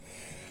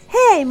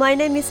Hi, my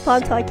name is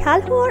Panta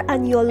Kalhor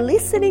and you're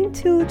listening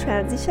to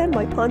Transition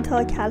by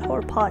Panta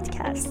Kalhor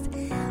podcast.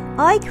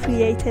 I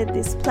created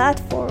this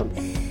platform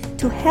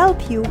to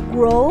help you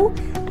grow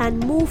and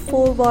move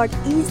forward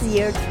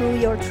easier through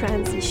your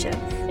transition,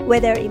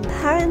 whether in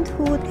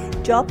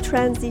parenthood, job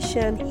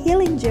transition,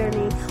 healing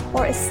journey,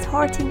 or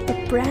starting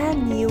a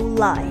brand new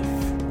life.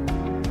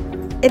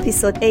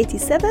 Episode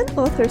 87,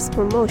 Author's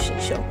Promotion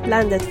Show,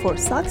 Landed for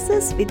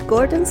Success with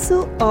Gordon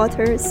Su,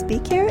 author,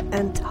 speaker,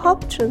 and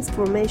top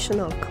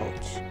transformational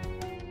coach.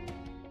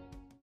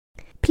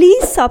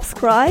 Please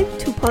subscribe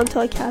to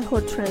Panta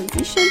Kalhor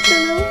Transition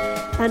channel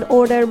and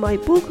order my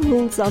book,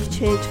 Rules of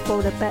Change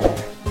for the Better.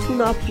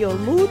 Tune up your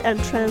mood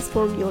and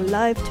transform your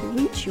life to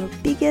reach your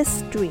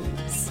biggest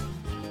dreams.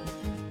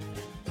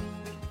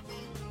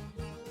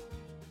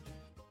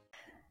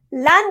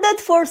 Landed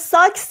for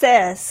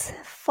Success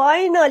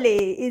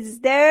finally is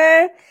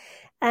there,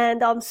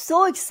 and I'm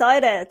so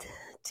excited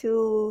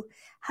to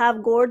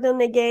have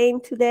Gordon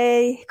again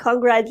today.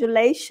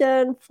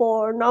 Congratulations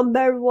for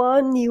number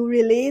one new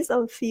release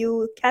on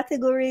few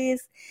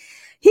categories.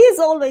 He's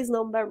always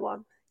number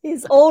one.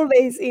 He's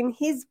always in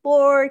his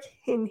work,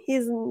 in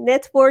his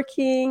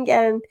networking,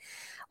 and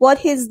what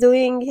he's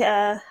doing.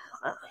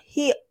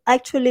 He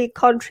actually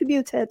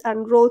contributed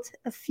and wrote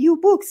a few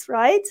books,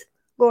 right,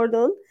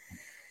 Gordon?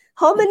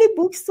 How many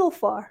books so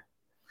far?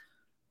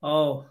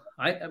 Oh,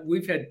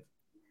 we've had,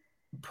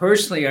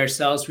 personally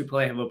ourselves, we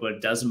probably have about a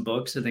dozen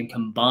books, and then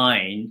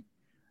combined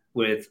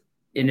with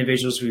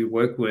individuals we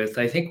work with,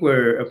 I think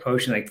we're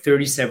approaching like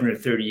 37 or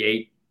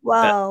 38.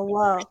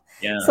 Wow.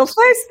 Yeah. So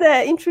first,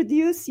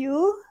 introduce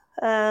you.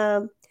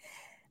 I'm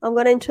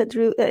going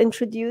to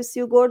introduce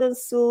you. Gordon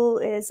Su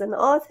is an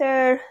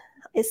author,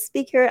 a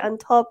speaker, and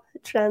top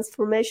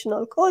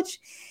transformational coach.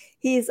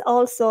 He is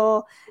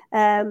also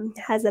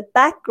has a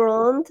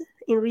background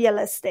in real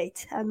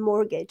estate and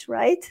mortgage,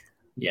 right?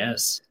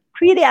 Yes.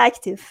 Pretty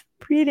active.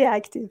 Okay,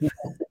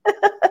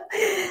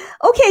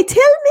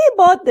 tell me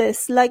about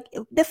this. Like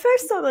the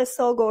first time I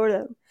saw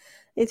Gordon,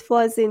 it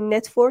was in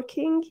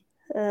networking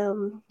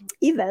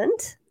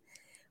event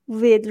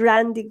with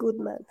Randy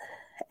Goodman.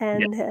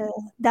 And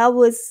that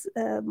was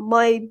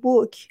my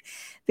book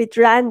with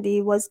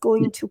Randy was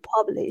going to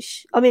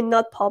publish. I mean,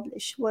 not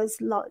publish, was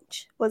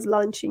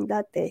launching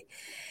that day.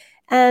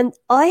 And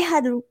I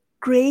had a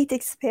great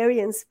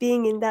experience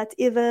being in that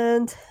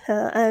event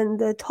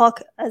and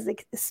talk as a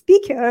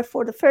speaker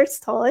for the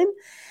first time.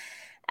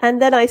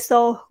 And then I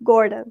saw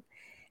Gordon.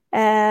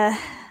 Actually,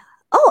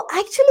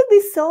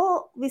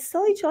 we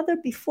saw each other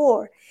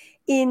before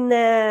in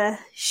a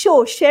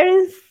show,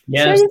 Sharon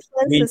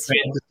Francis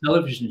show. The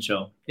television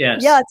show.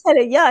 Yes.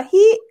 Yeah,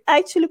 he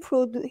actually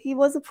he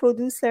was a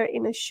producer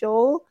in a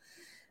show.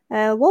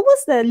 What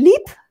was the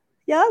Leap?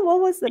 Yeah, what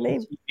was the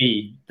name?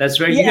 TV.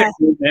 That's right. You got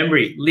good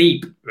memory.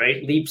 Leap,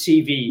 right? Leap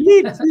TV.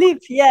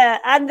 Leap. Yeah,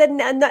 and the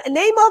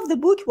name of the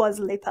book was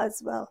Leap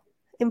as well.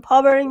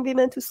 Empowering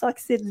Women to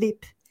Succeed.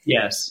 Leap.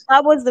 Yes.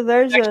 That was the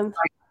version.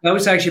 That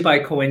was actually by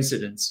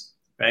coincidence,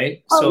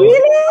 right? Oh,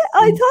 really?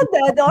 I thought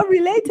that they are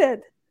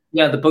related.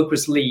 Yeah, the book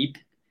was Leap.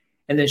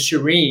 And then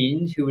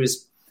Shireen, who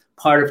was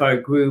part of our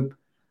group,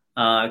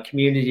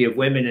 community of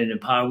women and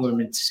empower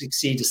women to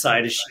succeed,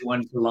 decided she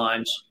wanted to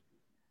launch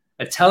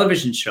a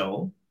television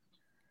show.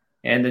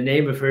 And the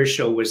name of her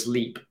show was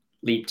Leap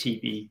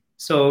TV.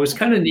 So it was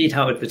kind of neat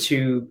how the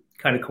two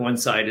kind of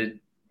coincided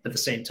at the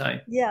same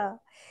time. Yeah.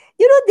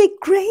 You know, the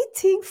great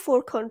thing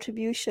for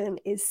contribution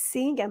is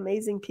seeing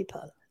amazing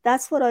people.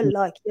 That's what I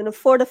like. You know,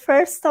 for the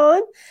first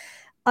time,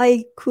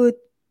 I could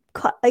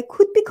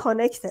be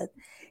connected,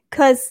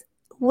 because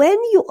when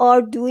you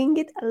are doing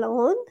it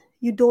alone,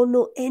 you don't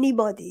know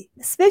anybody,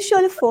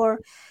 especially for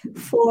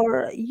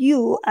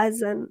you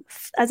as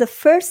a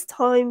first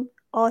time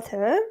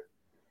author.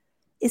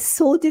 It's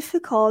so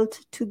difficult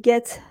to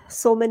get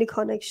so many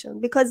connections,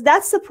 because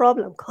that's the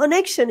problem.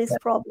 Connection is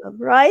problem,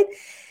 right?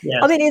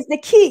 Yes. I mean, it's the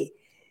key.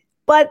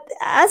 But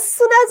as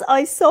soon as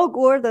I saw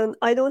Gordon,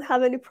 I don't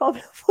have any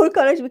problem for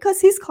connection,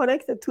 because he's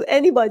connected to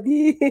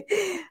anybody,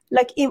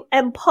 like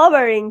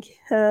empowering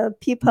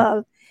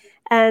people.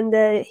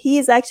 And he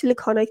is actually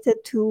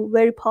connected to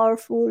very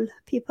powerful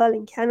people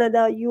in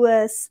Canada,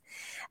 US.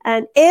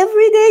 And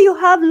every day you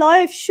have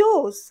live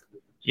shows.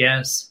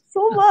 Yes.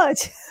 So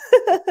much.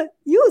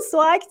 You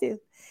so active.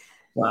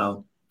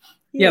 Wow.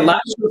 Yeah, live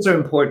shows are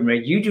important,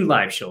 right? You do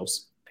live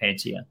shows,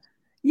 Pantia.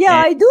 Yeah,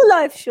 I do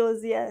live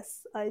shows.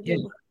 Yes, I do.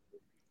 Yeah.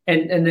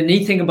 And the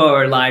neat thing about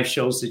our live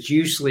shows is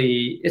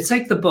usually it's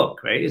like the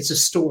book, right? It's a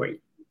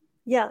story.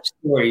 Yeah.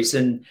 Stories.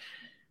 And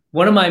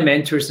one of my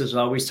mentors has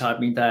always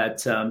taught me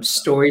that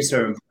stories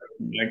are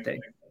important, aren't they?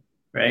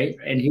 Right?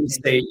 And he would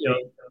say,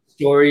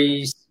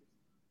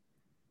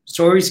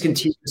 stories can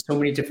teach us so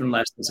many different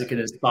lessons. It can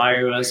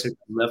inspire us, it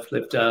can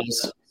uplift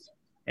us.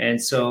 And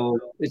so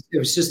it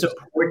was just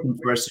important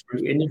for us to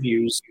do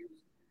interviews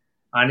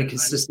on a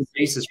consistent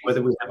basis,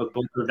 whether we have a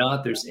book or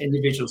not. There's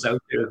individuals out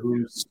there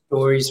whose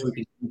stories we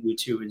can contribute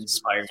to and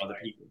inspire other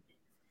people.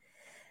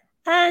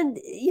 And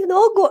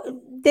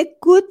the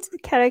good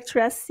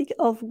characteristic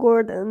of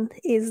Gordon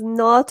is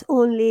not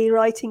only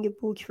writing a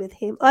book with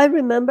him. I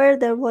remember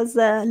there was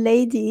a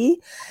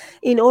lady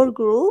in our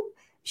group.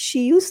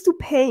 She used to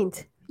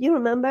paint. You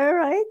remember,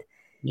 right?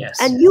 Yes.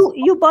 And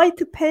you buy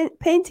the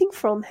painting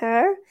from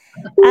her,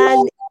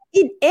 and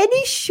in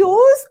any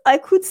shows, I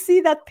could see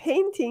that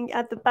painting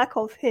at the back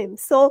of him.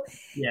 So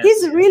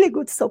he's a really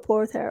good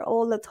supporter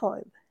all the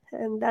time,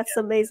 and that's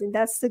amazing.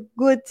 That's a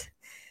good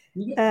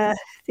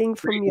thing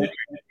from you.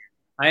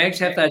 I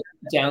actually have that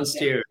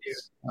downstairs.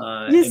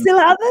 You still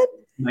have it?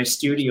 My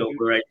studio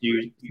where I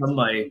do some of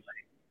my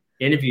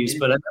interviews.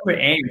 But I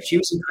remember Anne, she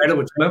was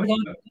incredible. Do you remember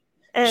that?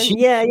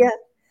 And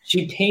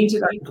she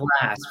painted on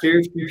glass.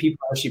 Very few people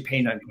actually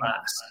paint on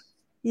glass.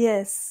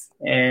 Yes.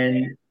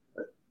 And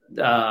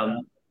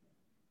the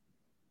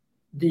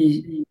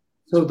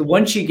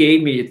one she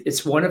gave me,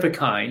 it's one of a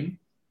kind,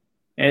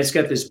 and it's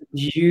got this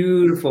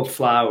beautiful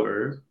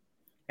flower,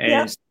 and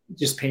it's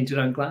just painted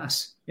on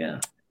glass.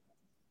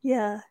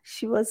 Yeah,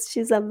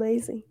 she's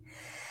amazing.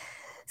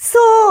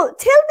 So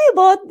tell me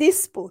about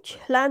this book,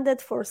 Landed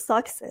for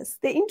Success.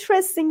 The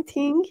interesting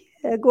thing,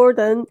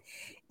 Gordon,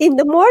 in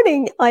the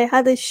morning, I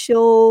had a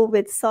show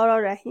with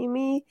Sarah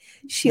Rahimi.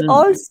 She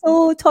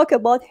also talked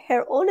about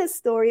her own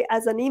story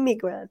as an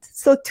immigrant.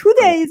 So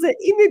today is an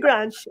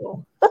immigrant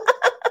show.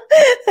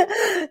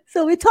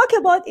 So we talk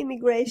about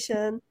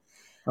immigration.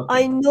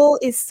 Okay. I know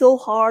it's so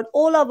hard.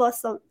 All of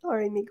us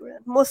are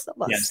immigrant, most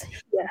of us. Yes.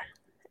 Yeah.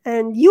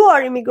 And you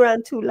are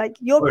immigrant too, like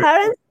your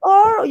parents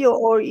are,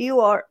 or you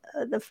are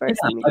the first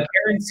immigrant?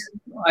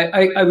 My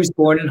parents, I was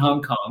born in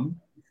Hong Kong,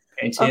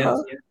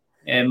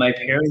 and my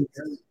parents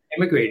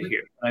immigrated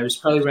here. I was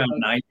probably around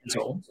 9 years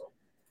old.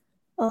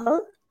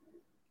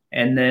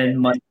 And then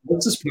my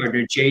business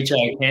partner,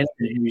 J.J.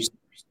 Hansen, who's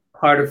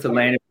part of the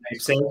Land of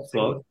Success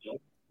book,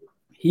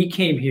 he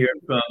came here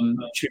from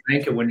Sri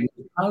Lanka when he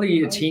was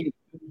probably a teenager.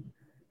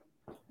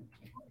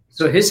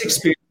 So his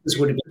experiences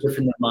would have been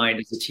different than mine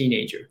as a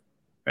teenager,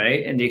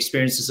 right? And the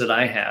experiences that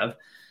I have.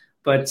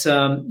 But,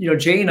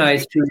 Jay and I,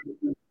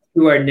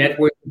 through our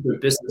network for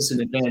business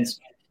and events,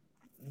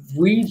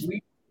 we've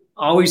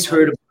always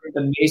heard of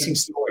amazing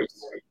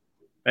stories,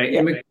 right?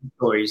 Immigrant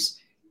stories.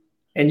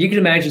 And you can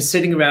imagine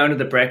sitting around at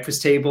the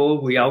breakfast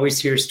table, we always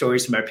hear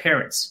stories from our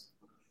parents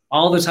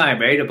all the time,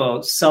 right?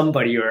 About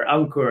somebody or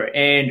uncle or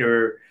aunt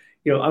or,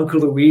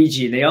 Uncle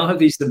Luigi. And they all have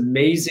these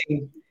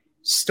amazing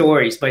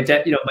stories. My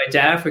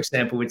dad, for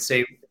example, would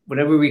say,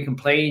 whenever we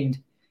complained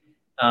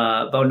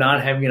about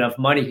not having enough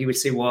money, he would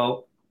say,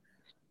 well,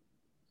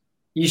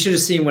 you should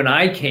have seen when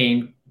I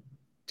came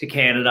to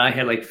Canada, I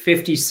had like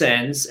 50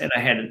 cents and I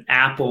had an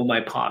apple in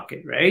my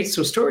pocket, right?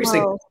 So stories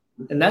like,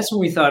 and that's when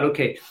we thought,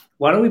 okay,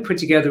 why don't we put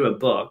together a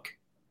book?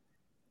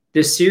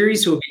 This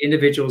series will be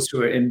individuals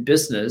who are in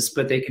business,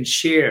 but they can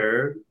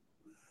share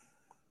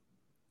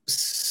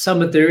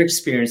some of their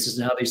experiences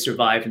and how they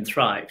survived and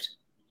thrived.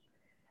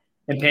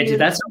 And Panti,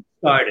 that's how it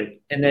started.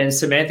 And then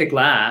Samantha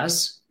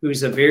Glass,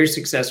 who's a very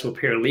successful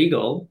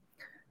paralegal,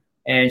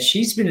 and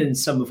she's been in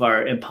some of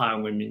our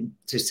Empowering Women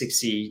to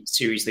Succeed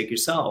series like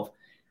yourself.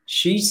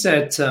 She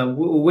said,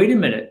 wait a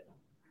minute,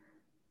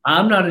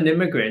 I'm not an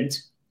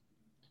immigrant,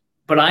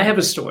 but I have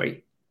a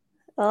story.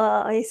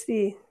 I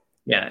see.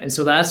 Yeah, and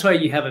so that's why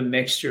you have a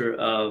mixture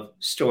of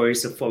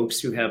stories of folks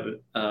who have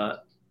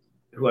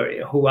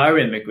who are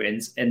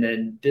immigrants, and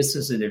then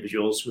business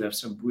individuals who have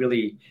some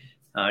really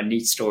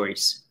neat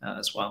stories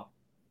as well.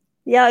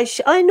 Yeah,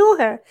 I know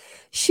her.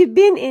 She's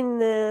been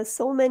in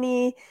so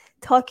many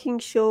talking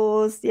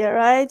shows. Yeah,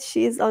 right.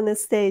 She's on the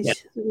stage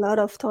a lot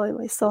of time.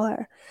 I saw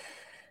her.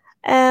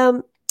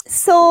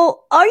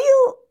 So are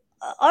you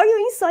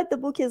inside the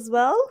book as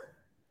well?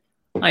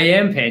 I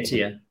am,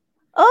 Pantia.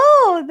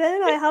 Oh,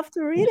 then I have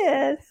to read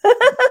it.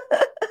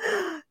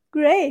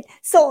 Great.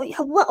 So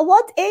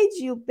what age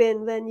you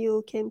been when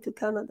you came to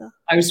Canada?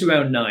 I was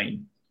around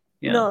 9.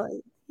 Yeah.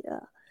 9. Yeah.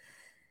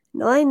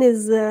 9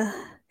 is,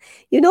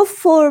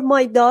 for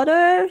my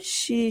daughter,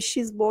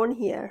 she's born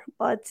here,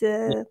 but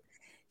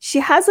she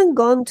hasn't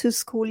gone to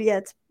school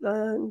yet,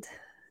 and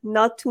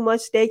not too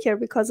much daycare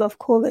because of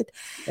COVID.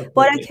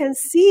 But I can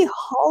see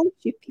how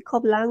she pick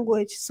up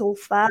language so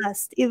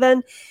fast.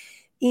 Even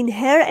in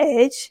her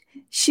age,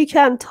 she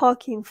can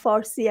talk in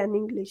Farsi and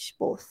English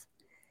both.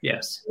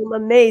 Yes. I'm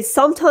amazed.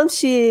 Sometimes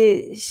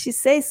she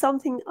says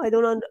something I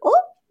don't understand.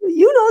 Oh,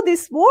 you know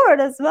this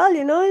word as well,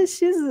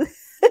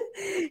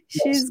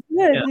 she's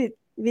good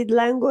with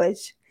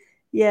language.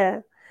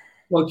 Yeah.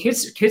 Well,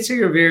 kids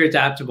are very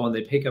adaptable and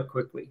they pick up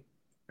quickly,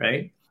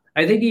 right?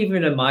 I think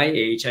even at my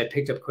age, I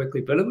picked up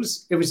quickly, but it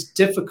was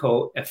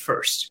difficult at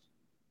first,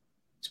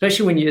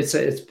 especially when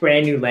it's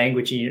brand new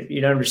language and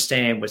you don't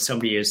understand what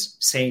somebody is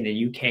saying and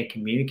you can't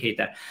communicate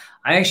that.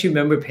 I actually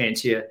remember,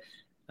 Pantia,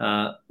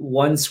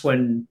 once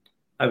when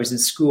I was in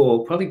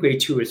school, probably grade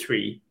 2 or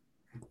 3,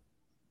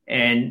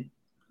 and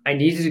I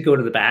needed to go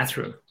to the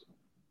bathroom.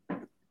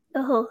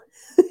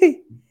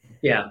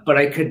 Yeah, but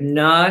I could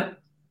not.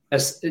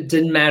 It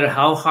didn't matter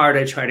how hard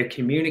I tried to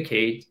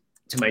communicate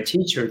to my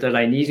teacher that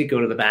I need to go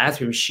to the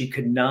bathroom, she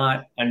could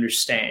not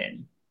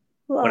understand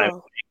what I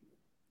was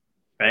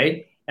saying,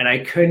 right? And I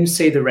couldn't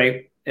say the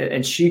right,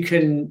 and she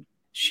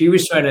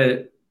was trying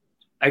to,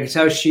 I could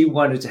tell she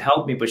wanted to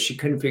help me, but she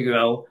couldn't figure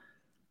out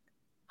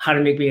how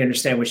to make me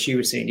understand what she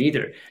was saying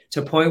either.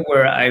 To a point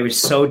where I was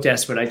so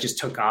desperate, I just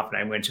took off and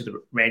I ran to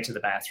the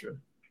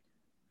bathroom,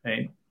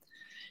 right?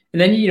 And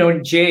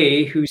then,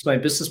 Jay, who's my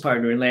business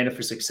partner in Atlanta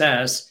for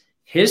Success,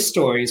 his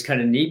story is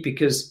kind of neat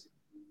because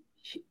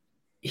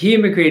he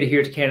immigrated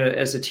here to Canada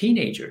as a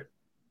teenager.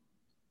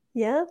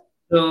 Yeah.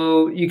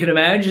 So you can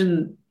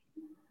imagine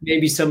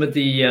maybe some of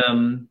the,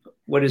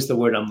 what is the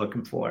word I'm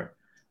looking for?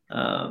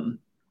 The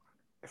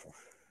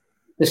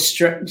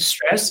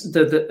stress,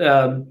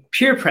 the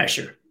peer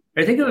pressure.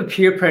 I think of a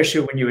peer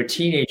pressure when you're a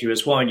teenager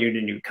as well, and you're in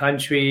a new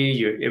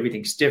country,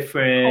 everything's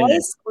different. High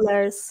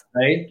schoolers.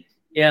 Right?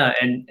 Yeah,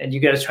 and you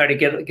got to try to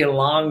get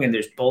along, and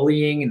there's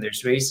bullying and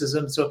there's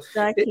racism. So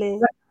exactly.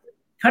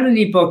 Kind of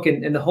neat book,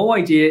 and the whole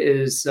idea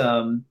is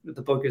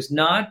the book is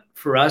not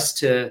for us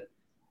to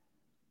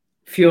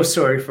feel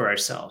sorry for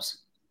ourselves.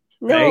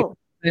 No. Right?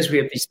 As we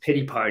have these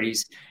pity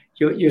parties,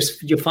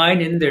 you'll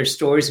find in there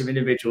stories of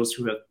individuals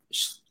who have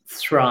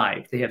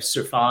thrived. They have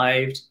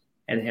survived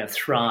and they have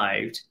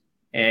thrived.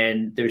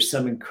 And there's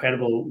some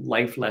incredible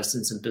life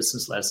lessons and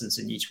business lessons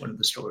in each one of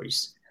the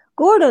stories.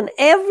 Gordon,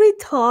 every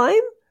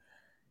time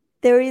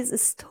there is a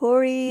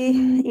story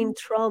in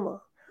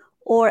trauma,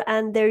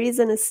 and there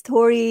isn't a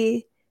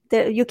story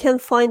that you can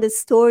find a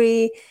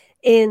story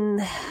in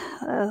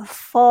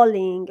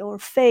falling or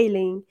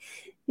failing,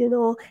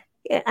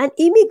 and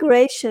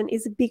immigration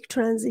is a big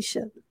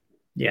transition.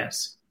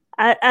 Yes.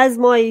 As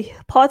my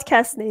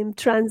podcast name,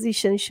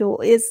 Transition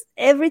Show,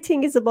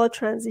 everything is about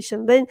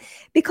transition.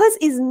 Because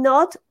it's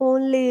not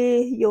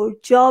only your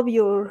job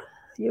you're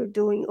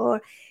doing,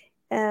 or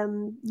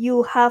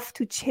you have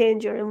to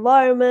change your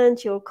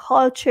environment, your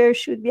culture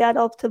should be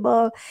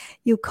adaptable.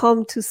 You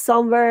come to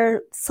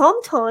somewhere.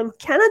 Sometimes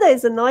Canada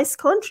is a nice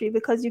country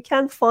because you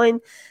can find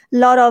a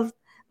lot of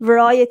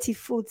variety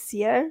foods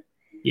here.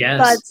 Yes.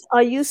 But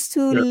I used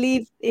to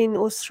live in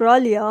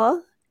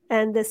Australia.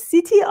 And the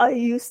city I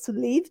used to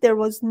live, there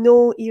was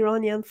no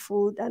Iranian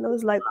food. And I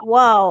was like,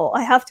 wow,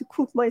 I have to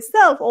cook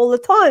myself all the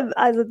time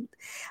as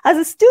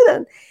a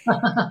student.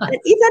 And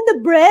even the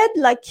bread,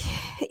 like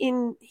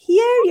in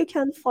here, you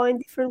can find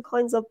different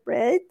kinds of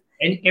bread.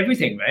 And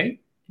everything, right?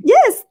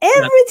 Yes,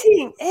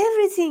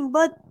 everything.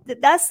 But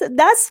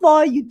that's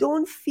why you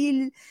don't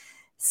feel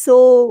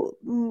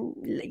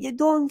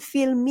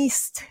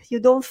missed. You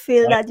don't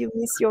feel that you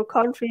miss your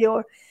country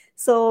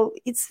So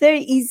it's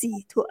very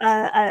easy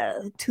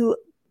to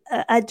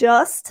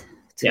adjust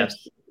to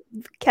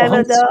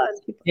Canada.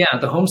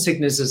 The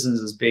homesickness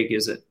isn't as big,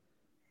 is it?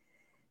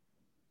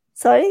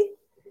 Sorry?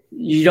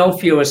 You don't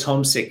feel as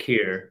homesick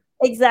here.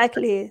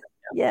 Exactly.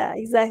 Yeah,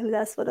 exactly.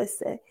 That's what I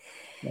say.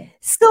 Yeah.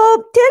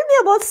 So tell me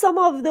about some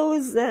of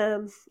those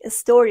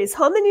stories.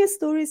 How many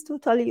stories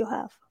totally you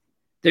have?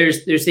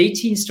 There's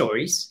 18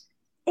 stories.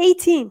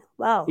 18.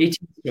 Wow. 18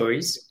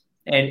 stories.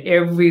 And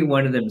every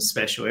one of them is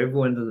special. Every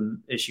one of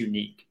them is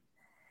unique.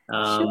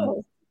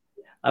 Sure.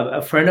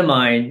 A friend of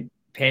mine,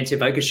 Pansy,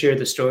 if I could share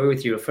the story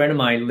with you, a friend of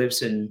mine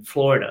lives in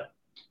Florida.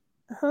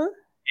 Uh-huh.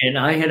 And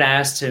I had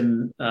asked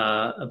him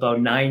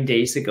about 9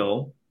 days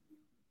ago,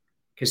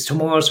 because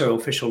tomorrow's our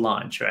official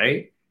launch,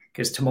 right?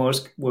 Because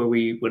tomorrow's where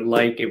we would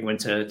like everyone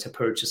to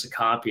purchase a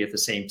copy at the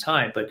same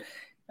time. But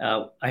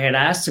I had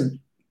asked him,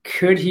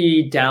 could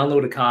he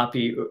download a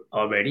copy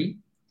already,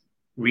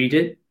 read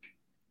it,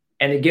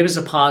 and then give us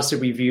a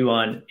positive review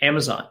on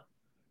Amazon?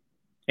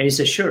 And he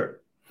said,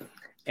 sure.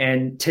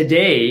 And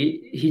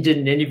today he did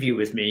an interview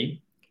with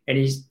me, and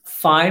he's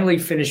finally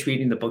finished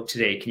reading the book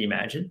today. Can you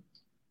imagine?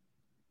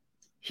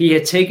 He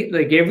had taken,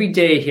 every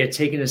day he had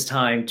taken his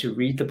time to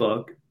read the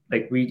book,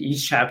 read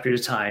each chapter at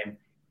a time,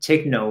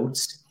 take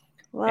notes.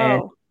 Wow.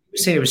 And he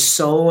was saying it was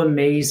so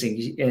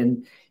amazing.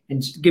 And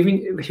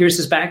here's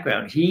his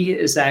background. He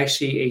is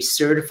actually a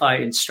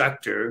certified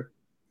instructor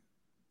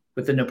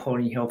with the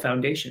Napoleon Hill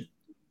Foundation.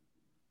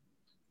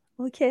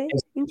 Okay,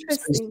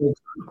 interesting.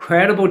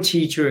 Incredible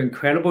teacher,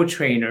 incredible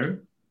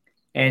trainer,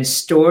 and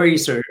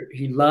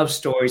he loves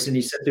stories. And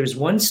he said there's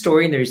one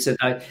story in there. He said,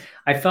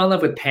 I fell in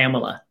love with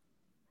Pamela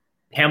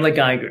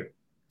Geiger.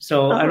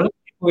 So I don't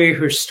give away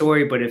her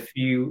story, but if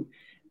you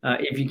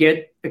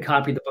get a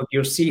copy of the book,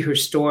 you'll see her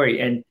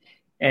story.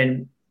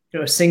 And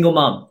a single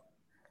mom.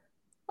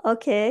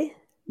 Okay.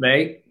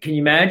 Right? Can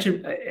you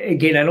imagine?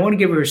 Again, I don't want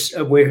to give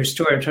away her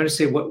story. I'm trying to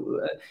say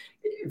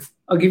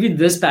I'll give you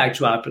this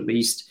backdrop at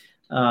least.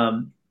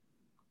 Can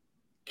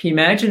you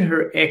imagine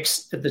her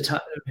ex at the time?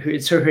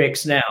 It's her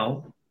ex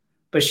now,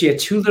 but she had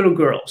 2 little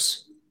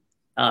girls,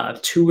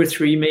 2 or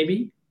 3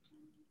 maybe.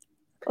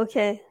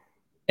 Okay.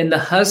 And the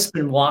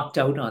husband walked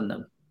out on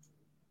them.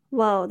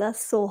 Wow,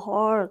 that's so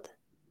hard.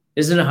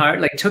 Isn't it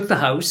hard? Took the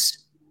house.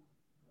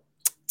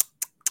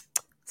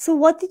 So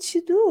what did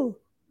she do?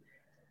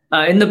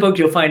 In the book,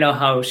 you'll find out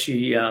how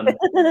she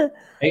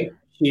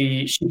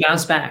she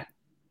bounced back.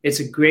 It's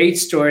a great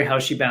story how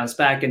she bounced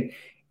back,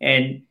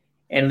 and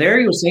And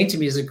Larry was saying to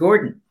me, he said,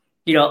 Gordon,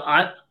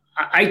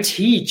 I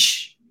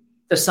teach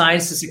the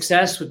science of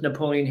success with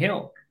Napoleon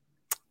Hill.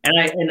 And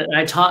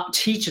I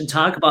teach and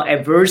talk about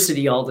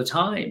adversity all the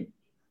time.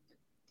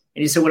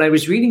 And he said, when I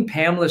was reading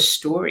Pamela's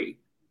story,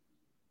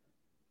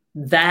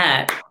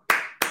 that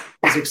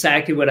is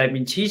exactly what I've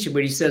been teaching.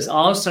 But he says,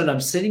 all of a sudden, I'm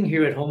sitting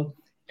here at home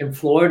in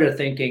Florida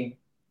thinking,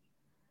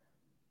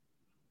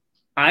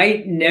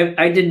 I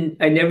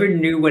never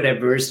knew what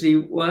adversity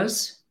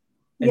was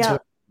until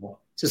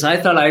says I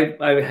thought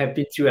I had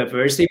been through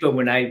adversity, but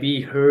when I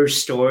read her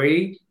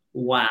story,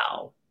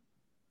 wow,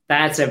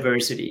 that's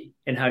adversity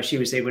and how she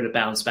was able to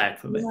bounce back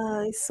from it.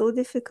 Yeah, it's so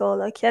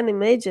difficult. I can't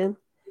imagine.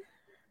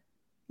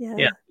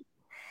 Yeah.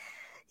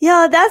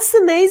 Yeah, that's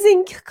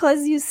amazing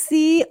because you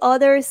see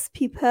others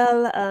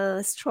people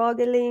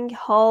struggling,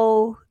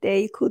 how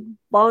they could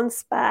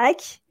bounce back.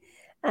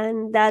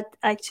 And that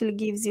actually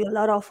gives you a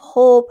lot of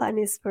hope and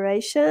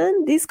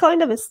inspiration. These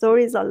kind of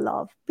stories I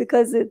love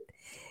because it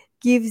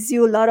gives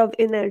you a lot of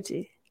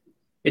energy.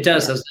 It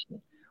does, doesn't it?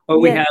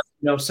 Or we have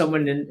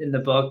someone in the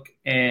book,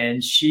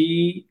 and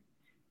she,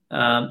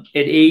 at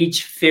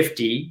age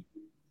 50,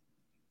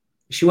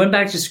 she went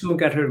back to school and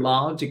got her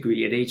law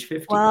degree at age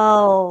 50.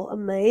 Wow,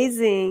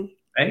 amazing.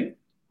 Right?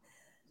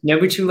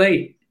 Never too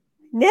late.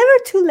 Never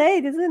too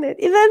late, isn't it?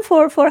 Even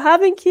for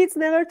having kids,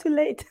 never too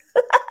late.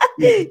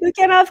 You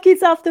can have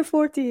kids after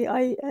 40,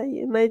 I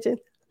imagine.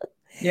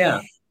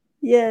 Yeah.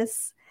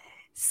 Yes.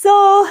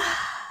 So,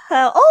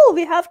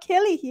 we have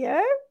Kelly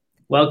here.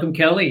 Welcome,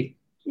 Kelly.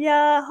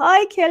 Yeah.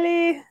 Hi,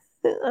 Kelly.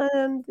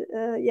 And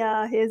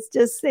he's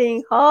just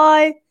saying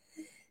hi.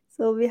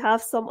 So we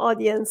have some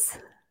audience.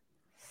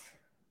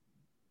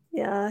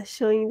 Yeah,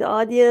 showing the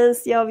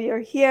audience. Yeah, we are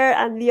here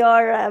and we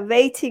are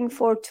waiting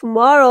for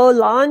tomorrow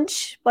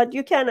lunch, but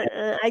you can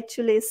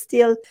actually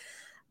still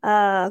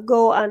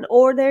go and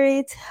order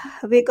it.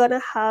 We're going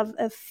to have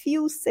a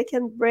few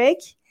second break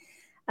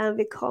and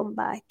we come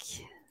back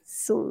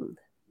soon.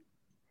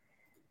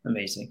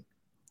 Amazing.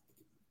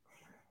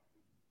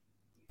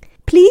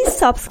 Please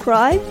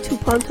subscribe to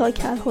Pantoy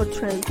Calhoun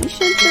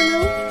Transition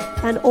channel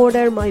and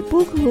order my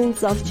book,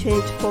 Rules of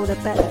Change for the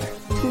Better.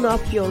 Tune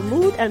up your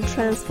mood and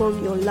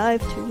transform your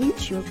life to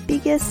reach your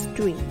biggest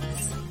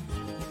dreams.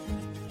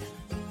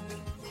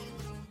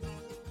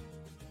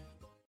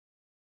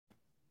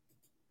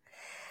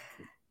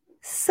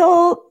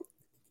 So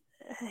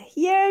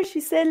here she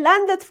said,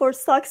 landed for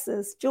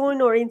success.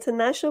 Join our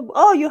international.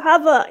 Oh, you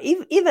have a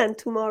event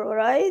tomorrow,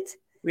 right?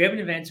 We have an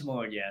event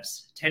tomorrow,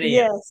 yes. 10 a.m.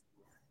 Yes.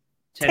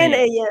 10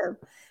 a.m.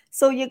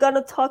 So you're going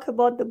to talk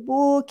about the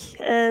book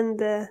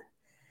and...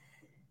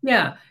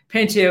 Yeah.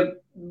 Pantea,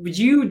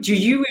 do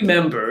you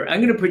remember?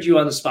 I'm going to put you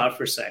on the spot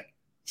for a sec.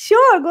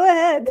 Sure, go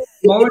ahead.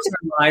 Tomorrow's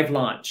our live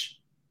launch.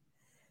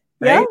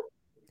 Right? Yeah.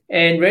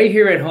 And right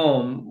here at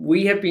home,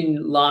 we have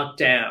been locked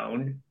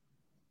down.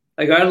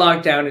 Like our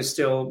lockdown is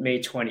still May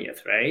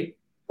 20th, right?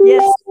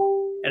 Yes.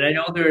 And I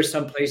know there are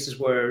some places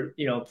where,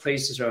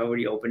 places are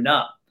already opened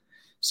up.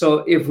 So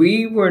if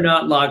we were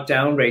not locked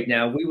down right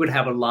now, we would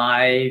have a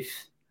live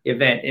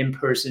event,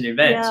 in-person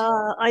event.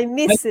 Yeah, I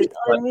miss it.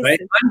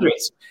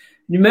 Hundreds.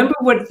 Remember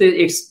what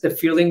the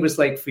feeling was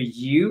like for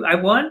you? I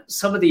want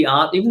some of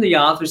even the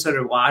authors that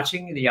are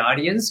watching in the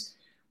audience,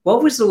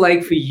 what was it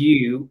like for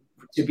you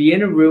to be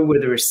in a room where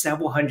there were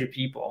several hundred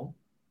people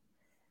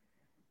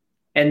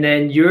and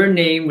then your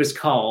name was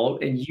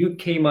called and you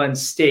came on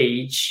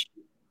stage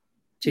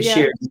to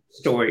share your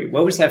story?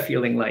 What was that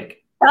feeling like?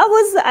 That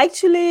was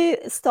actually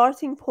a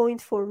starting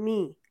point for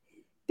me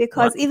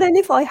because even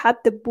if I had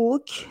the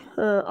book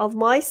of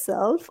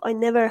myself, I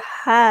never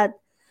had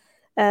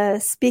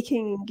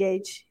speaking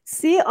engaged.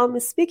 See, I'm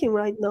speaking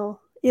right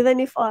now, even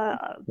if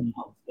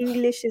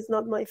English is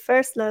not my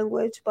first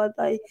language, but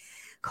I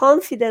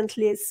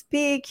confidently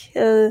speak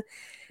and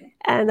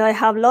I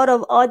have a lot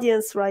of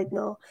audience right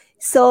now.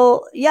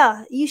 So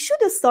yeah, you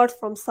should start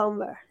from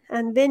somewhere.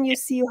 And when you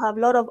see you have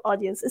a lot of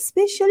audience,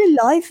 especially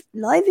live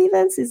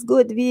events is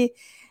good. We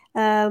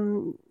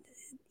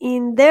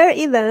in their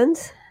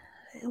event,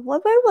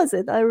 where was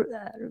it? I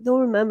don't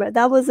remember.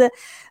 That was a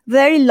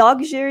very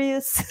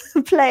luxurious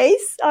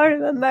place. I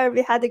remember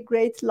we had a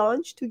great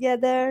lunch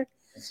together,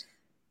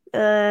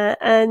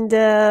 and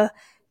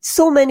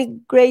so many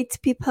great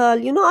people.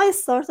 I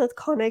started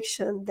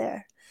connection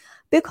there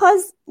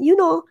because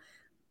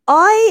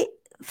I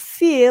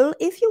feel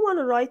if you want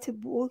to write a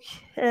book,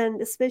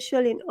 and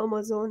especially in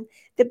Amazon,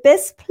 the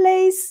best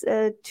place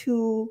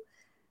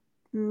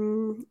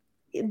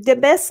the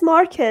best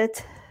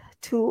market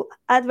to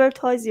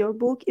advertise your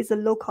book is a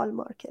local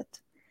market.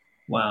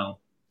 Wow.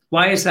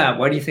 Why is that?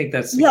 Why do you think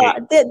that's the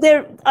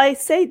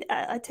case?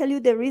 I tell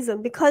you the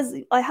reason, because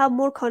I have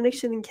more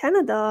connection in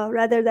Canada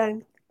rather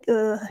than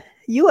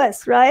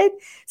US, right?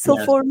 So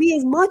for me,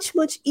 it's much,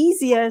 much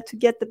easier to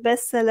get the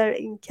bestseller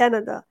in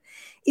Canada.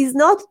 It's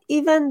not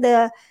even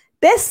the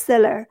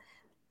bestseller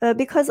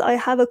because I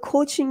have a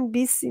coaching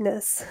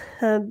business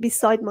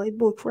beside my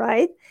book,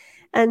 right?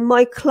 And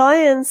my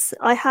clients,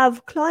 I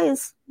have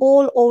clients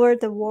all over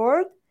the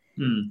world,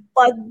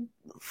 but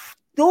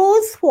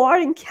those who are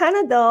in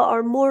Canada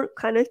are more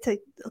connected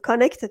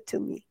to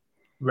me.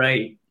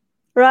 Right.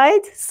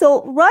 Right?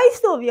 So right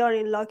now we are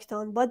in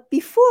lockdown, but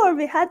before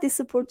we had this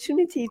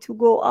opportunity to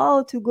go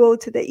out, to go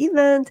to the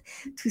event,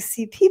 to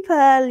see people,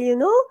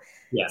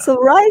 Yeah. So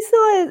right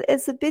now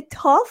it's a bit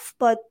tough,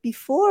 but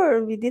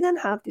before we didn't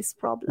have this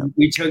problem.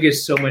 We took it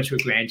so much for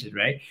granted,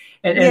 right?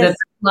 And at the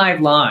live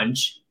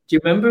launch, do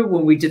you remember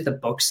when we did the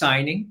book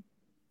signing?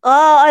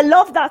 Oh, I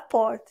love that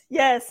part.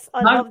 Yes,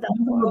 I love that part.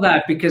 I love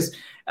that because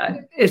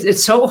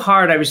it's so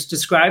hard. I was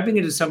describing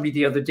it to somebody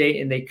the other day,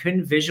 and they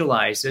couldn't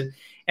visualize it.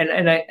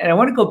 And I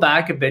want to go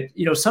back a bit.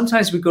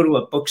 Sometimes we go to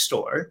a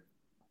bookstore,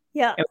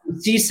 yeah, and we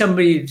see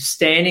somebody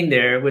standing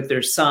there with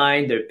their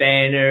sign, their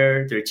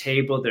banner, their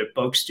table, their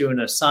books, doing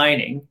a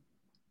signing.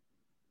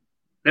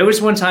 There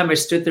was one time I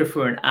stood there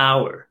for an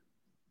hour,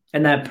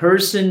 and that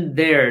person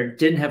there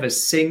didn't have a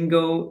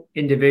single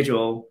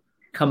individual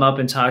come up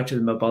and talk to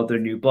them about their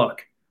new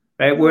book,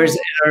 right? Whereas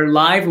at our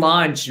live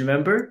launch,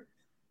 remember?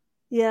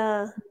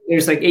 Yeah.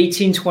 There's like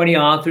 18, 20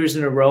 authors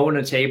in a row on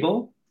a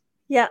table.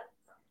 Yeah.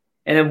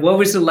 And then what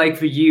was it like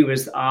for you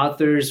as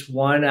authors,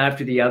 one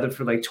after the other,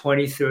 for like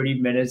 20, 30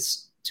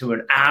 minutes to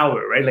an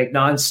hour, right? Like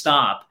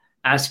nonstop,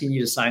 asking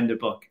you to sign their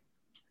book.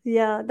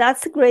 Yeah,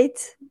 that's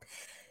great.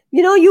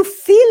 You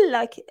feel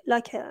like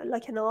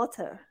an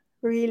author,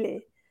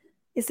 really.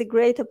 It's a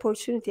great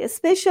opportunity,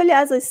 especially,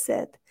 as I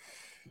said,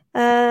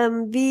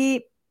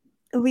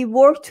 we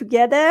work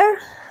together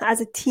as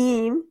a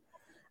team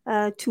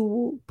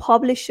to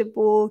publish a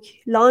book,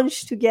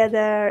 launch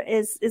together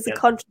is a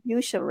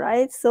contribution,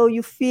 right? So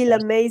you feel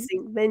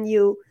amazing when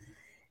you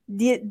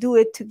do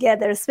it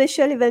together,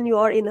 especially when you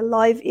are in a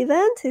live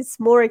event. It's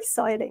more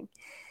exciting.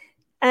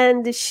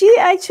 And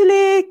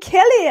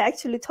Kelly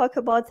actually talked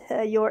about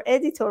your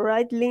editor,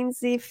 right?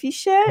 Lindsay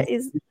Fisher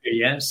is.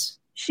 Yes.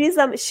 She's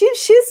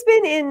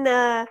been in.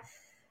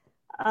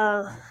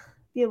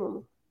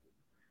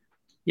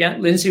 Yeah,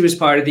 Lindsay was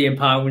part of the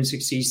Empower and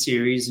Succeed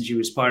series, and she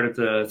was part of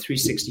the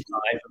 365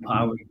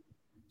 Empowering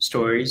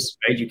Stories,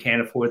 right? You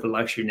can't afford the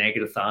luxury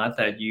negative thought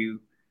that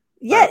you.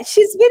 Yeah,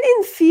 she's been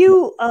in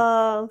few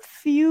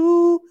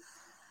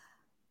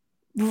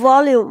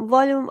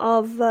volume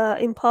of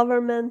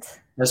empowerment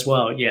as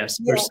well. Yes,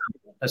 yeah.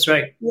 That's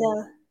right.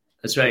 Yeah,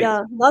 that's right.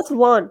 Yeah, not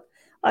one.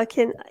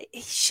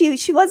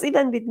 She was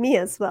even with me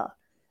as well.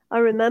 I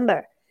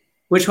remember.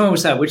 Which one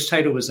was that? Which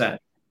title was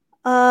that?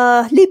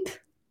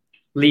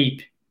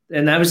 Leap.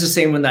 And that was the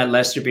same one that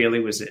Lester Bailey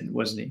was in,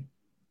 wasn't he?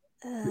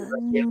 I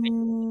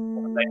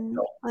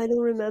don't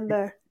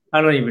remember. I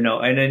don't even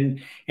know.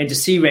 And to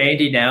see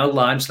Randy now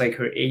launch like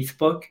her 8th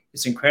book,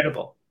 it's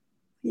incredible.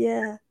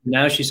 Yeah.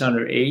 Now she's on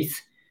her 8th,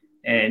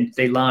 and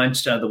they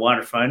launched the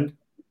Waterfront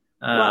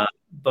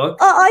book.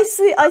 Oh,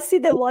 I see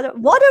the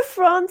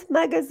Waterfront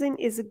magazine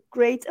is a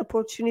great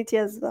opportunity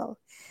as well.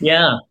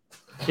 Yeah.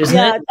 Isn't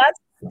it?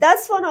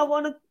 That's one I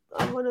wanted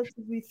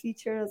to be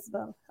featured as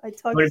well. I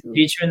talked to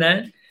feature in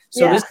that.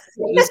 So this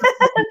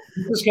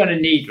is kind of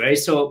neat, right?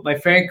 So my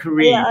friend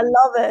Kareem. Yeah, I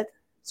love it.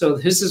 So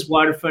this is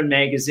Waterfront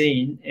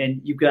magazine,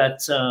 and you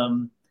got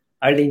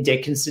Eileen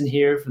Dickinson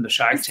here from the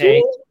Shark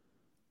Tank,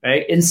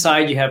 right?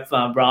 Inside you have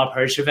Rob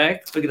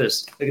Herjavec. Look at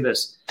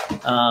this.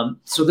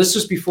 So this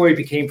was before he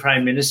became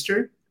prime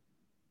minister.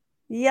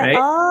 Yeah.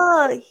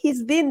 Right?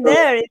 He's been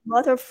there in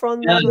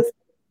Waterfront magazine.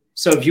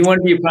 So if you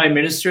want to be a prime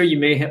minister, you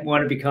may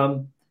want to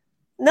become.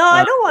 No,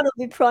 I don't want to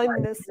be prime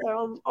minister.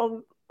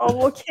 I'm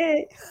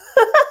okay.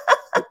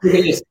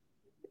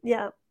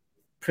 Yeah.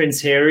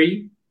 Prince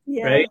Harry,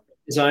 right,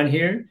 is on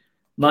here.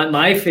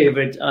 My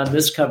favorite on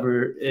this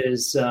cover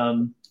is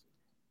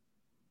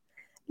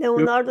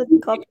Leonardo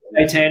DiCaprio.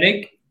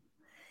 Titanic,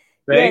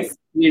 right? Yes.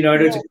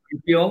 Leonardo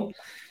DiCaprio.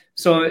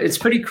 So it's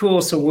pretty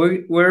cool. So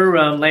we're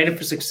Landed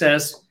for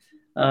Success.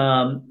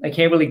 I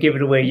can't really give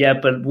it away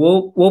yet, but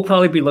we'll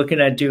probably be looking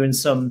at doing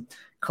some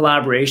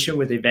collaboration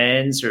with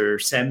events or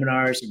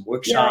seminars and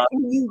workshops.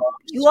 Yeah,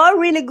 you are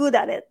really good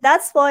at it.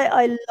 That's why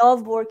I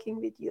love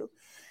working with you.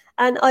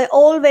 And I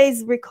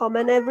always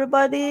recommend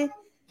everybody,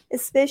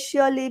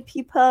 especially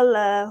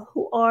people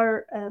who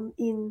are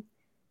in.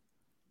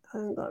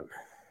 Hang on.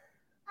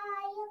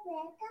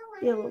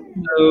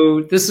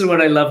 So this is what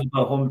I love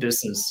about home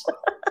business.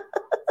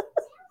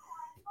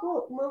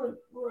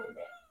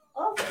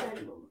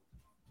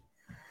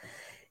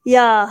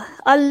 Yeah,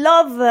 I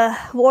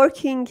love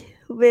working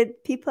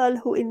with people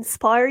who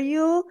inspire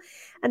you,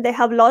 and they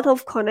have a lot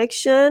of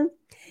connection.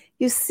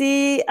 You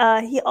see,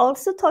 he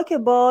also talked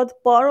about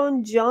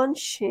Baron John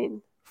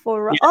Sheen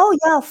foreword.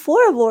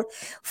 Foreword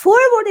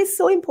is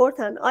so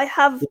important. I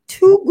have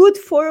 2 good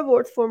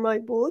foreword for my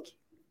book,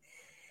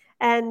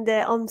 and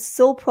I'm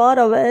so proud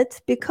of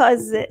it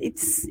because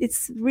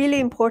it's really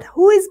important.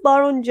 Who is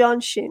Baron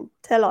John Sheen?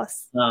 Tell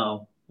us.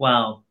 Oh,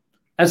 wow.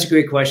 That's a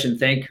great question.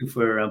 Thank you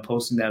for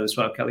posting that as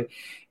well, Kelly.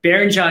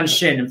 Baron John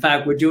Shinn. In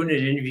fact, we're doing an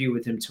interview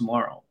with him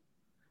tomorrow.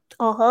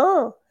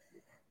 Uh-huh.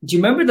 Do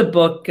you remember the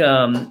book?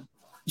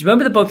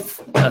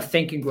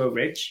 Think and Grow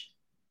Rich?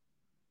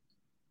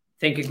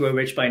 Think and Grow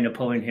Rich by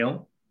Napoleon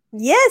Hill.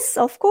 Yes,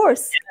 of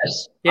course.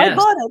 Yes. I Yes.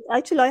 bought it.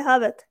 Actually, I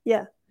have it.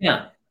 Yeah.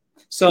 Yeah.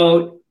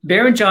 So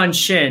Baron John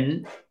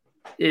Shin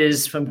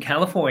is from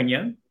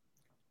California,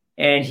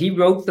 and he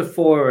wrote the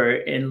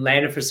foreword in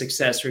Landed for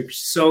Success. We're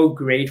so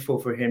grateful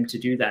for him to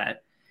do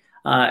that.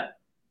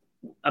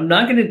 I'm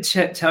not going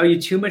to tell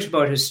you too much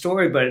about his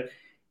story, but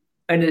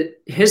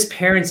his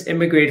parents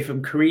immigrated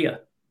from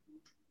Korea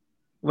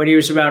when he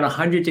was around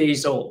 100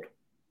 days old.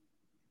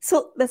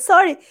 So,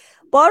 sorry,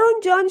 Baron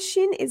John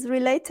Shin is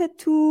related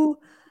to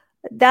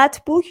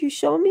that book you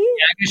show me?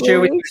 Yeah,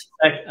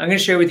 I'm going to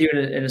share with you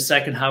in a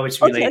second how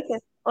it's related.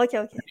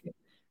 Okay.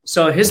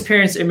 So his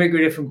parents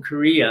immigrated from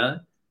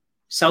Korea,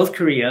 South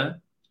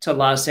Korea, to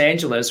Los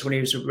Angeles when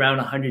he was around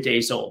 100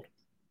 days old.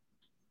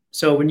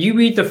 So when you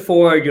read the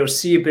foreword, you'll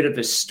see a bit of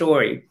his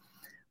story.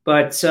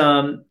 But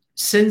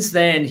since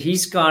then,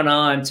 he's gone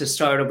on to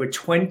start over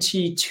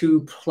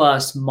 22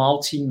 plus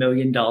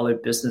multi-million-dollar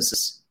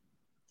businesses.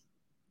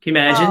 Can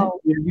you imagine? Wow.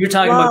 You're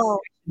talking about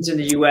in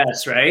the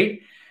US,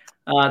 right?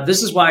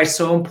 This is why it's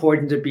so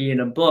important to be in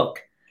a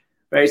book,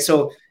 right?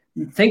 So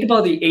think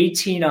about the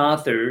 18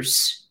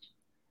 authors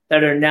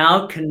that are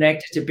now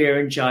connected to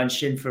Baron John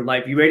Shin for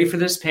life. You ready for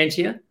this,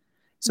 Pantia?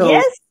 So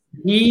yes.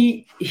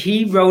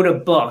 He wrote a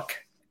book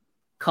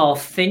called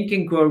Think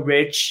and Grow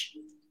Rich,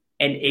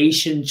 an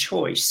Asian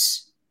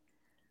Choice.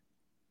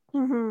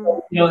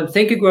 Mm-hmm.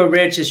 Think and Grow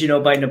Rich is,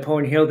 by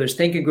Napoleon Hill. There's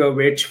Think and Grow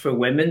Rich for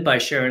Women by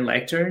Sharon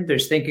Lecter.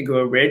 There's Think and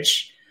Grow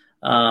Rich,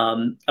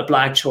 A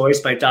Black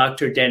Choice by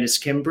Dr. Dennis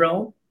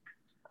Kimbro.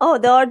 Oh,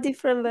 there are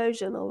different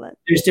versions of it.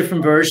 There's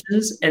different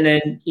versions. And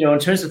then, in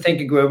terms of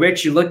Think and Grow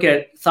Rich, you look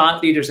at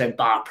thought leaders like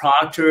Bob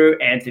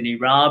Proctor, Anthony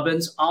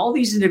Robbins, all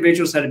these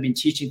individuals that have been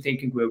teaching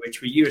Think and Grow Rich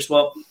for years.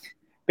 Well,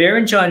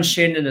 Baron John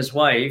Shin and his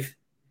wife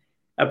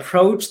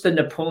approached the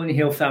Napoleon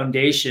Hill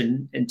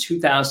Foundation in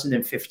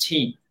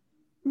 2015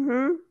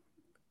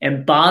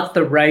 and bought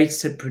the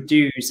rights to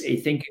produce a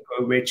Think and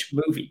Grow Rich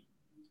movie.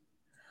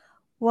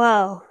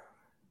 Wow.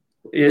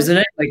 Isn't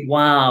it? Like,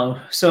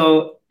 wow.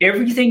 So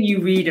everything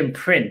you read in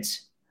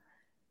print,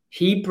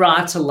 he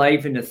brought to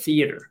life in the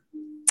theater.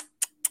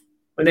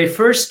 When they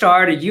first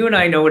started, you and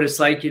I know what it's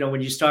like,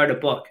 when you start a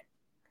book.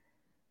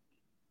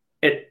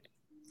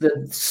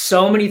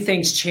 So many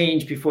things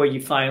change before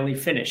you finally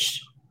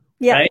finish.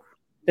 Yeah. Right?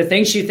 The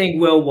things you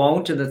think will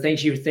won't, and the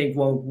things you think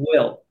won't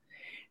will.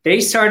 They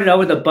started out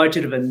with a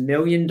budget of $1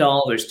 million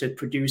to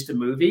produce the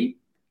movie.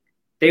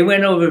 They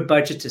went over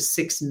budget to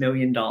 $6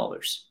 million.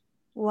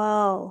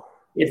 Wow.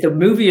 If the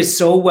movie is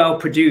so well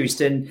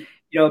produced, and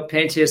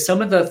Pantia,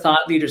 some of the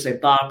thought leaders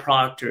like Bob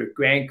Proctor,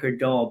 Grant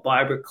Cardone,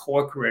 Barbara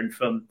Corcoran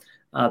from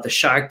the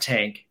Shark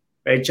Tank,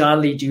 right?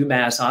 John Lee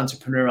Dumas,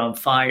 Entrepreneur on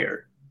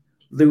Fire,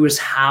 Lewis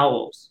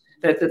Howes.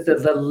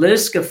 The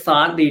list of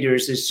thought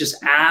leaders is just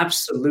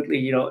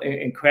absolutely,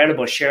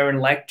 incredible. Sharon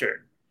Lecter,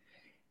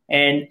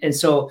 and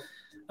so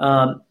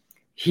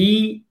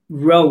he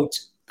wrote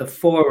the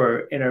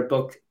foreword in our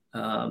book,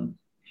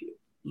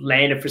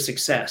 Landed for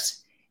Success.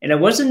 And it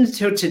wasn't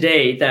until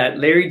today that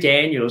Larry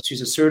Daniels,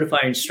 who's a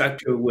certified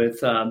instructor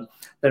with the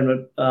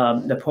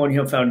Napoleon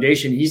Hill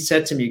Foundation, he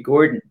said to me,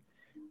 Gordon,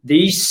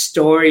 these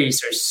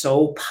stories are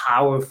so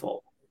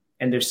powerful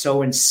and they're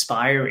so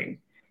inspiring.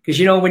 Because,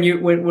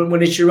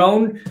 when it's your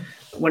own,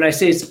 when I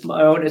say it's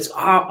my own, it's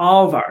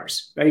all of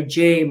ours, right?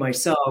 Jay,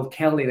 myself,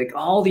 Kelly, like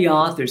all the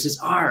authors, it's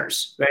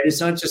ours, right?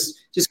 It's not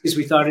just because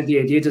we thought of the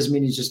idea doesn't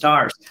mean it's just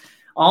ours.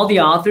 All the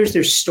authors,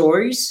 their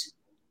stories,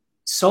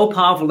 so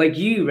powerful, like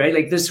you, right?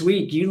 Like this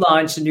week, you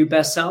launched a new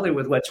bestseller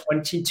with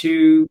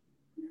 22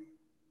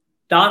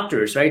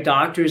 doctors, right?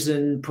 Doctors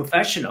and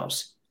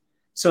professionals.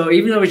 So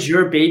even though it's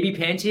your baby,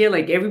 Pantia,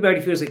 like everybody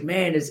feels like,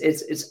 man,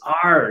 it's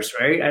ours,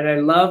 right? And I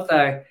love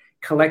that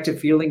collective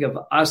feeling of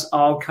us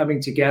all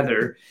coming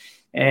together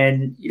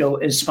and,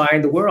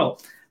 inspiring the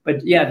world.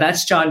 But yeah,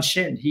 that's John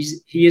Shin.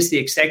 He is the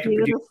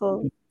executive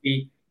producer.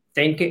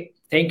 Think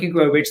and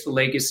Grow Rich, The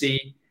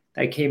Legacy,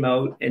 that came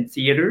out in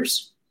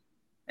theaters.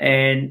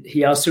 And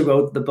he also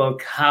wrote the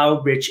book,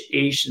 How Rich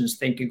Asians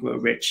Think and Grow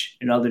Rich,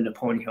 another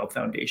Napoleon Hill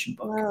Foundation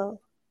book. Wow.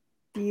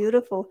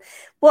 Beautiful.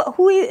 Well,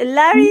 who is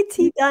Larry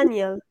T.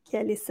 Daniels,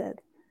 Kelly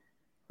said?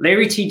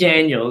 Larry T.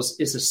 Daniels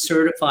is a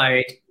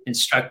certified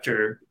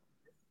instructor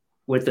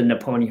with the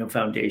Napoleon Hill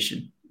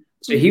Foundation.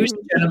 So he was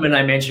the gentleman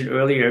I mentioned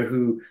earlier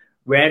who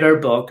read our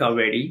book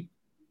already,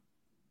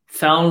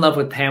 fell in love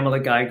with Pamela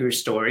Geiger's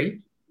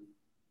story,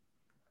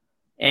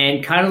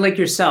 and kind of like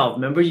yourself.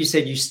 Remember you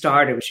said you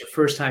started, it was your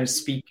first time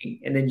speaking,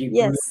 and then you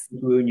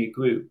grew and you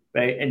grew,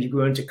 right? And you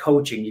grew into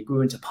coaching, you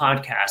grew into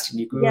podcasting,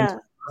 you grew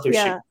into authorship.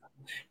 Yeah.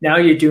 Now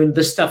you're doing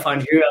this stuff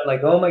on here. I'm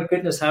like, oh my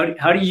goodness, how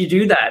do you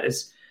do that?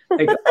 It's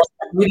like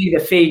really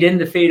the fade in,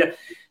 the fade out.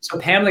 So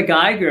Pamela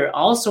Geiger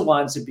also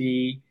wants to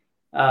be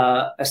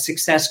a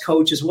success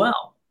coach as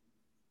well.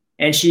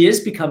 And she is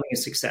becoming a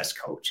success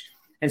coach.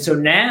 And so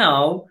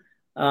now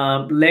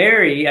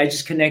Larry, I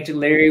just connected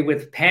Larry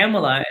with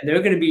Pamela, and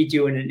they're going to be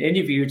doing an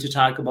interview to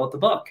talk about the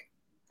book.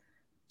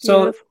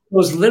 So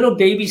those little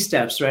baby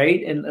steps,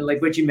 right? And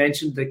like what you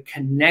mentioned, the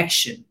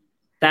connection.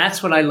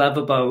 That's what I love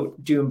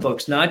about doing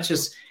books, not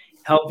just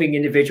helping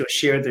individuals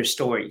share their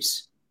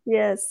stories.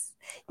 Yes.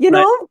 You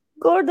know,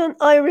 Gordon,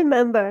 I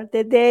remember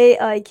the day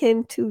I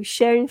came to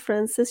Sharon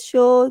Francis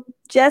show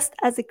just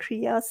as a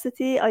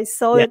curiosity. I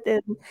saw it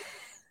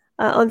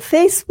on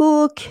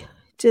Facebook,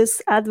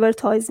 just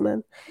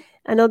advertisement.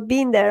 And I've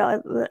been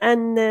there.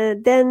 And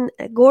then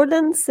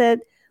Gordon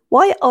said,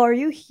 "Why are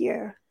you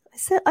here?" I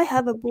said, "I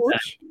have a book."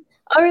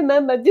 I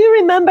remember. Do you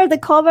remember the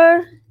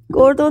cover,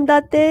 Gordon,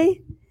 that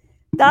day?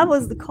 That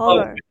was the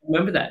cover. Oh, I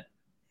remember that.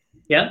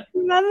 Yeah.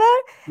 Remember?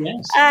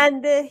 Yes.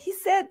 And he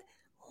said,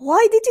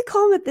 "Why did you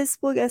come with this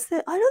book?" I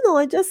said, "I don't know.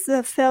 I just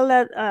felt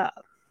that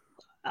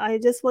I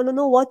just want to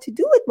know what to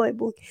do with my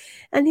book."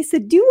 And he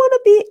said, "Do you want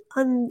to be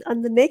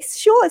on the next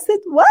show?" I said,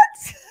 "What?"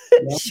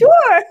 Yeah.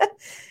 Sure.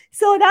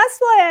 So that's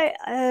why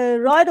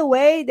right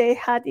away they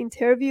had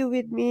interview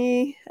with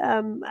me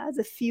as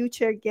a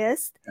future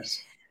guest. Yes.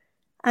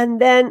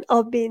 And then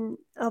I've been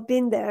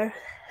there.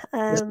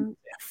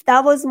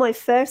 That was my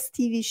first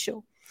TV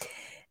show.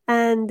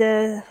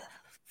 And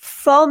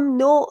from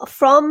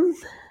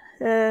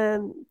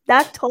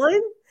that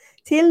time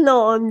till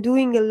now, I'm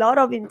doing a lot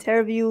of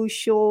interview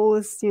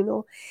shows, you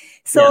know.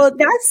 So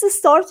that's the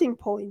starting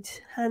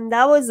point. And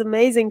that was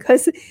amazing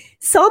because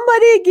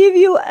somebody give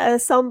you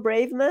some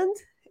bravement,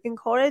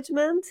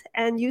 encouragement,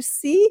 and you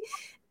see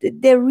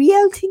the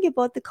real thing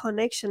about the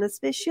connection,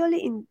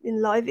 especially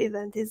in live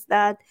event, is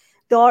that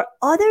there are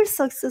other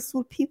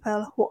successful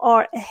people who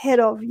are ahead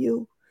of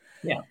you.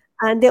 Yeah.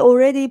 And they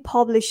already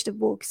published a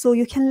book. So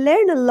you can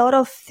learn a lot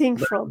of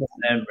things from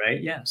them, right?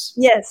 Yes.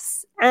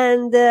 Yes.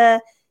 And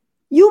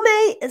you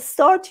may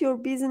start your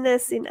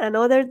business in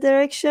another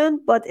direction,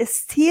 but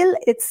still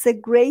it's a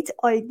great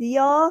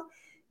idea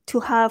to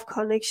have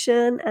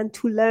connection and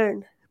to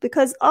learn,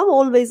 because I'm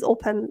always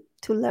open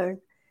to learn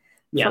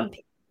from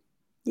people.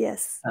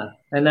 Yes.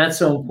 And that's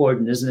so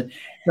important, isn't it?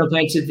 So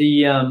thanks to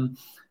the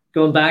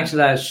going back to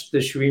that, the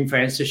Shireen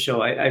Francis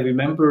show, I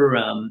remember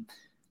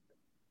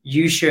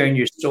you sharing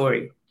your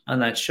story on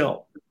that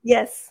show.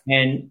 Yes.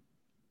 And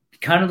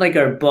kind of like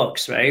our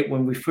books, right?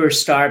 When we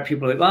first start,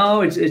 people are like,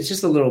 "Oh, it's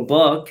just a little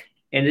book."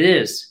 And it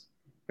is,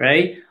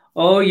 right?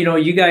 "Oh, you know,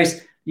 you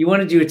guys, you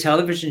want to do a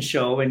television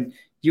show and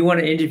you want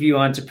to interview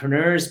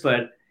entrepreneurs,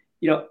 but,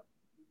 you know,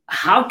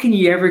 how can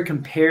you ever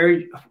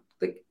compare,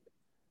 like,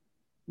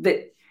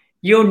 that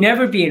you'll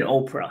never be an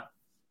Oprah."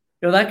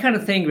 You know, that kind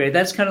of thing, right?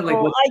 That's kind of like...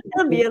 I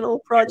can be an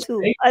Oprah too.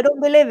 Right? I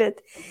don't believe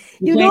it.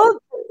 You know,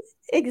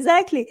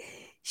 exactly.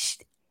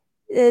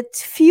 A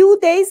few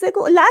days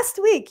ago, last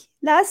week,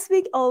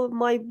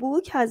 my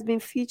book has been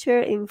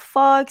featured in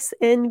Fox,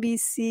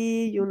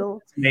 NBC, you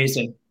know.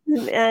 Amazing.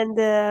 And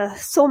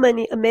so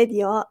many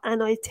media.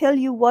 And I tell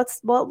you what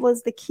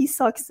was the key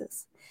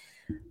success.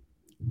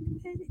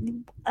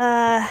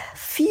 A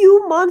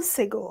few months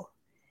ago,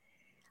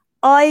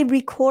 I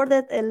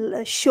recorded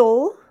a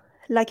show,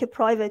 like a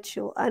private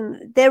show.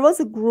 And there was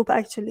a group,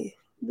 actually,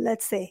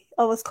 let's say.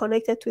 I was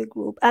connected to a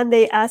group. And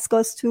they asked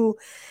us to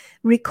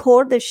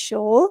record the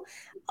show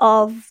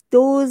of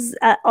those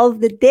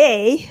of the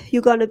day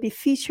you're going to be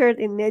featured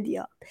in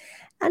media.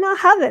 And I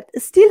have it. I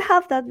still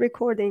have that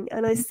recording.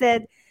 And I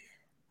said,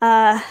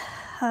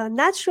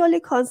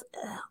 naturally,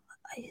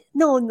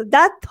 no,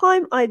 that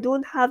time I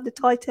don't have the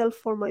title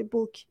for my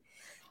book.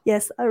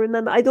 Yes, I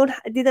remember. I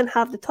didn't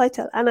have the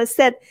title. And I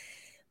said,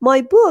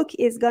 my book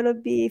is going to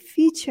be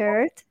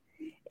featured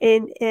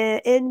in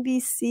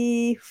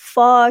NBC,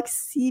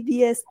 Fox,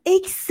 CBS,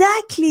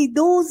 exactly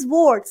those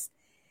words.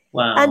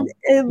 Wow. And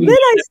when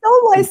I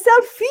saw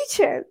myself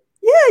featured,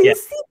 you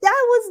see,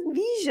 that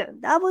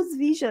was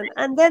vision.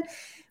 And then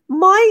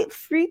my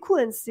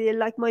frequency,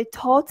 like my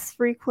thoughts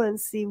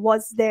frequency,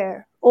 was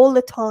there all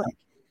the time.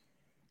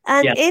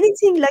 And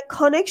anything like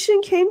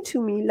connection came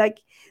to me.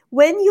 Like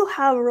when you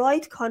have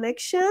right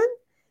connection,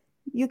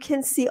 you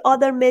can see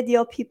other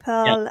media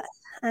people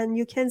and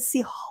you can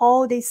see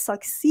how they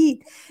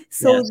succeed.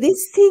 So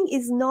this thing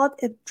is not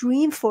a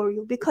dream for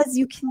you, because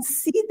you can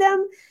see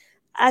them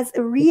as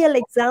a real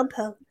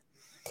example.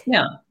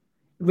 Yeah.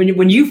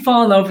 When you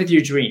fall in love with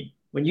your dream,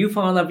 when you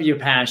fall in love with your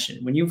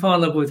passion, when you fall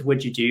in love with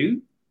what you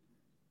do,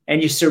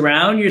 and you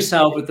surround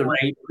yourself with the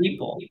right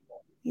people.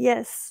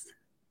 Yes.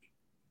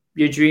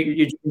 Your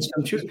dreams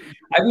come true.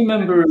 I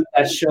remember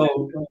that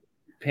show,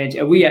 I think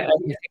I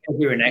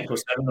hear an echo,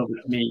 so I don't know if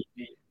it's me.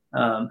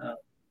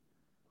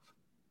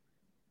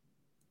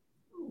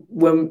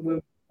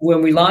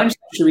 When we launched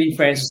the Shireen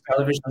Francis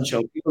television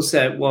show, people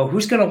said, "Well,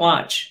 who's going to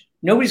watch?"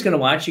 Nobody's going to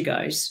watch, you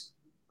guys.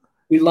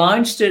 We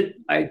launched it,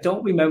 I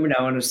don't remember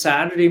now, on a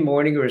Saturday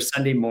morning or a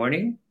Sunday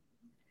morning.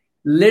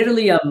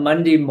 Literally on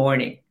Monday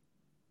morning,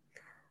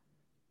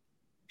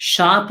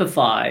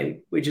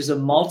 Shopify, which is a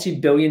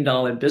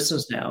multi-billion-dollar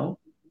business now,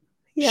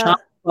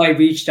 Shopify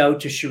reached out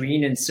to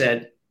Shireen and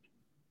said,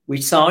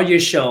 "We saw your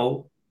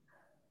show.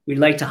 We'd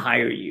like to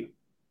hire you."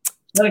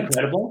 Isn't that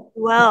incredible?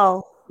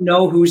 Wow.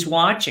 Know who's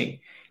watching.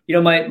 You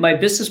know, my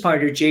business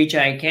partner,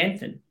 J.J.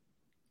 Canton,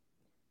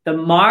 the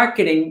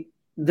marketing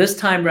this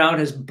time around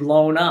has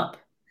blown up.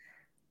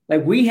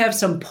 Like we have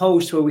some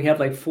posts where we have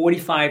like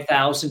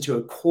 45,000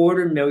 to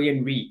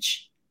 250,000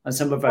 reach. on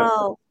some of our,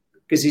 Wow.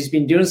 because he's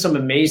been doing some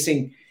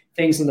amazing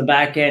things in the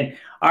back end.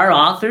 Our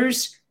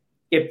authors,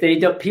 if they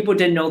don't, people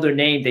didn't know their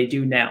name, they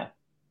do now,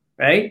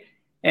 right?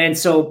 And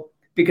so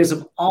because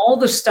of all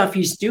the stuff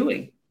he's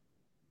doing,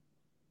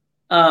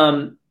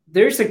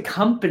 there's a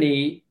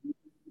company.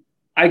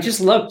 I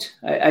just looked.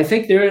 I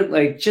think they're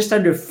like just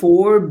under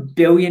 $4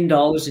 billion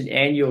in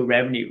annual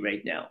revenue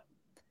right now.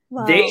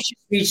 Wow. They just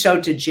reached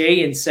out to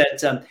Jay and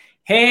said,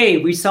 hey,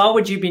 we saw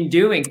what you've been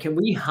doing. Can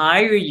we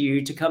hire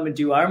you to come and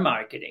do our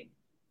marketing?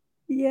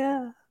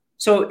 Yeah.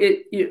 So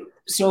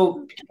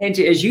and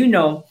as you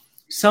know,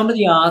 some of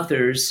the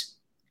authors,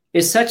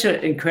 it's such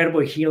an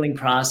incredible healing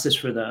process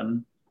for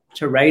them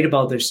to write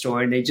about their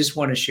story, and they just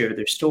want to share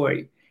their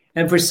story.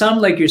 And for some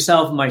like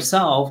yourself and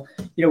myself,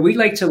 we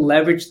like to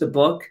leverage the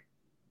book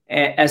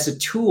as a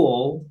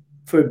tool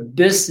for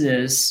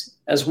business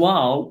as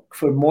well,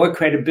 for more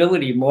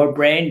credibility, more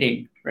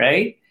branding,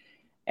 right?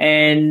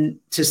 And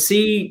to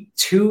see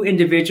two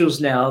individuals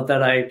now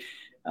that I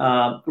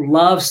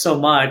love so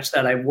much,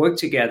 that I've worked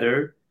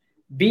together,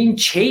 being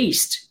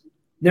chased.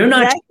 They're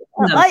not.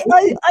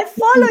 Exactly. I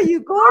follow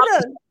you,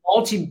 Gordon.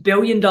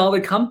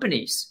 Multi-billion-dollar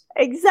companies.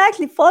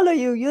 Exactly, follow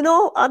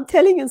you. I'm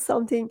telling you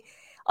something.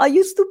 I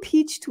used to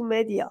pitch to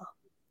media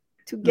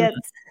to get,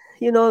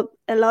 a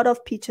lot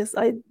of pitches.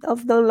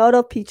 I've done a lot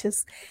of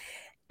pitches.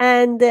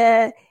 And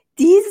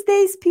these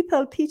days,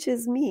 people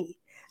pitches me.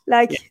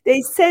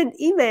 They send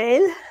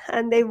email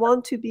and they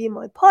want to be in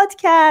my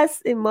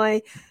podcast, in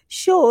my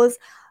shows.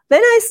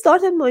 When I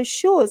started my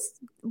shows,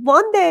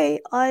 one day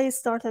I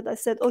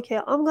said, okay,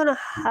 I'm going to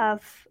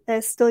have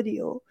a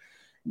studio,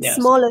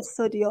 smaller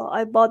studio.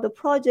 I bought the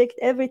projector,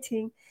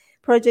 everything.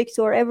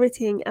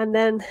 And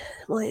then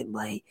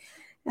my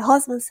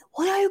husband said,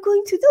 what are you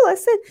going to do? I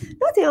said,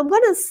 nothing. I'm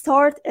going to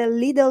start a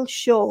little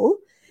show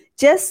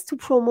just to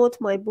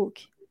promote my book.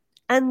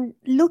 And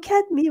look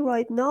at me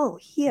right now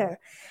here.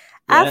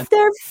 Yeah.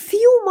 After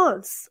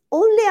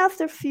only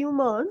after few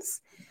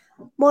months,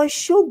 my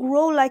show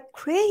grow like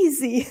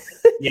crazy.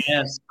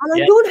 Yes. And I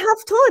don't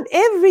have time.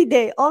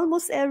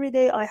 Almost every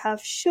day, I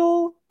have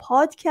show,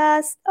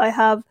 podcast. I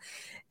have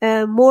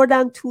more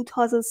than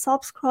 2,000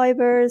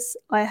 subscribers.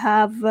 I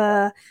have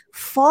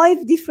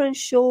 5 different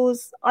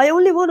shows. I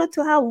only wanted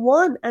to have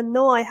one, and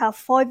now I have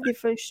 5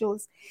 different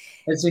shows.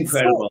 That's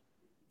incredible.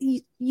 So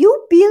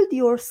you build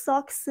your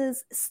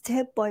success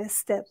step by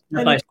step.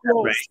 Step by step,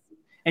 right?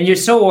 And you're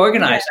so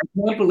organized.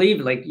 Yeah. I can't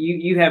believe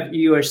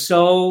you are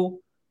so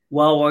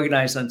well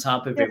organized on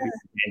top of everything.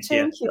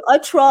 Thank you. I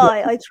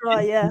try.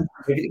 Yeah.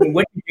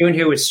 What you're doing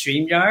here with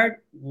StreamYard?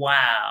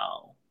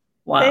 Wow.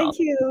 Thank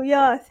you.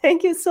 Yeah.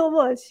 Thank you so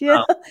much.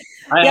 Yeah.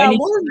 Wow.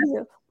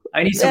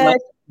 I need some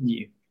lessons from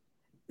you.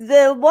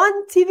 The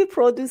one TV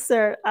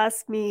producer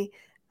asked me,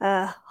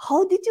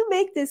 how did you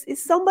make this?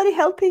 Is somebody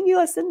helping you?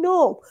 I said,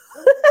 no,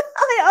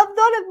 I've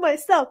done it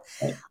myself.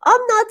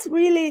 I'm not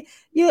really,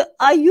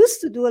 I used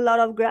to do a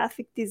lot of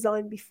graphic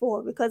design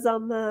before because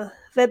I'm a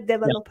web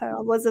developer. Yeah.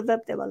 I was a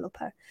web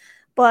developer.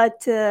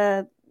 But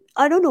I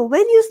don't know,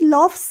 when you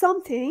love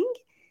something,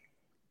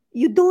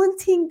 you don't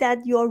think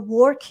that you're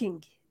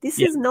working. This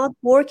is not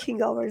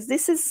working hours.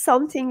 This is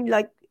something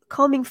like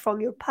coming from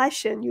your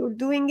passion. You're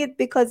doing it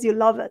because you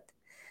love it.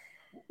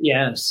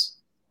 Yes.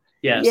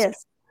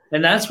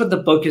 And that's what the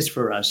book is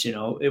for us.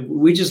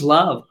 We just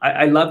love.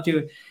 I love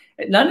to,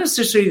 not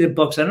necessarily the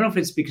books. I don't know if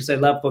it's because I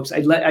love books.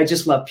 I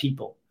just love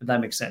people, if that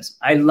makes sense.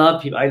 I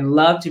love people. I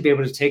love to be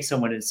able to take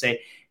someone and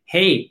say,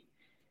 hey,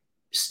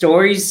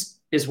 stories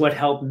is what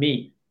helped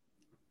me.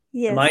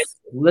 Yes.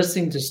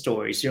 Listening to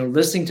stories,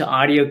 listening to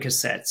audio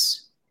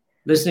cassettes,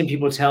 listening to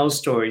people tell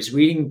stories,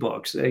 reading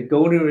books,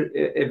 go to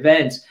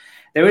events.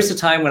 There was a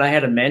time when I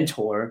had a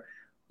mentor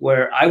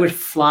where I would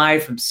fly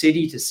from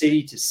city to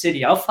city to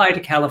city. I'll fly to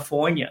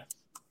California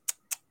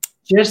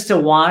just to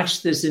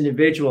watch this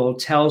individual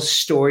tell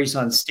stories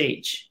on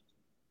stage.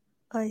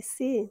 I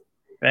see.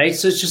 Right?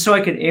 So it's just so I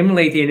can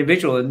emulate the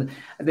individual. And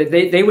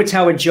they would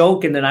tell a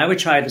joke, and then I would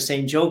try the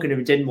same joke, and if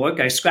it didn't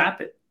work, I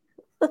scrap it.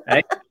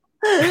 Right?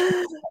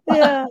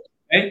 Yeah.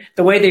 Right?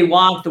 The way they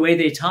walk, the way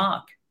they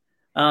talk,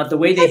 the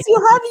way because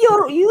you have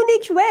your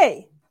unique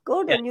way,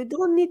 Gordon. You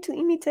don't need to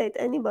imitate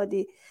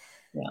anybody.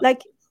 Yeah.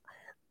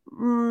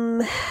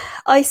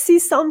 I see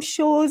some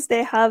shows,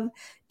 they have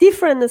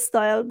different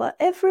style, but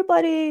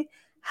everybody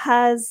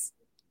has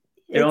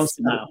their own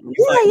style.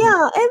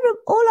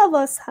 All of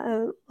us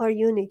are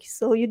unique,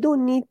 so you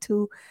don't need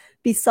to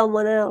be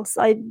someone else.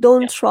 I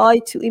don't try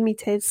to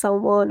imitate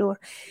someone or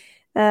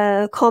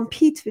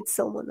compete with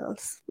someone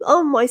else.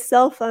 I'm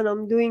myself, and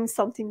I'm doing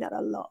something that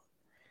I love.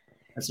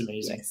 That's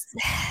amazing. Yes.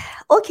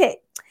 Okay.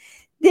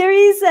 There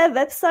is a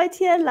website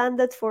here,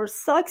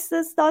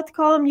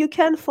 landedforsuccess.com. You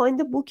can find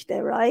the book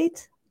there,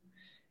 right?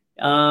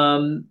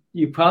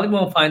 You probably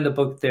won't find the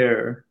book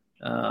there.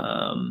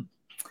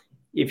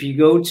 If you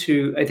go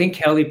to, I think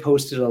Kelly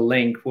posted a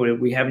link where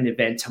we have an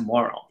event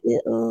tomorrow. Yeah,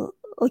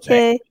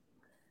 okay. Right?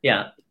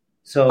 Yeah.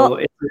 So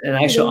it's an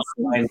actual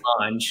online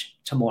launch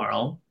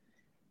tomorrow.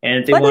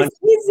 And if they it's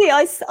easy.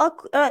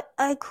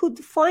 I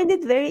could find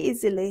it very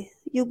easily.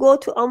 you go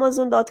to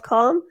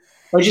Amazon.com.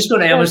 Or just go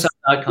to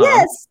Amazon.com.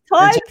 Yes,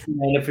 type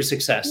Landed for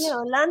Success. Yeah,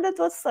 Landed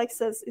for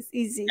Success is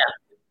easy. Yeah.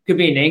 You could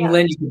be in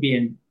England. You could be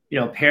in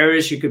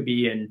Paris. You could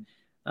be in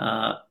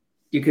Dubai.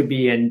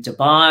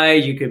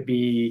 You could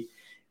be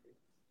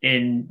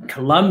in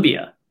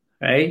Colombia,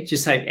 right?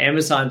 Just type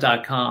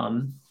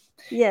Amazon.com.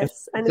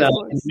 Yes, and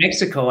in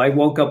Mexico, I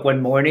woke up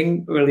one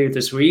morning earlier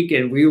this week,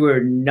 and we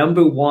were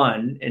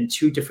 #1 in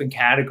 2 different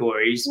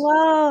categories.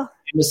 Wow!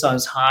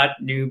 Amazon's hot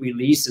new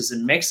releases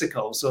in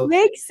Mexico. So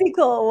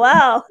Mexico,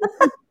 wow!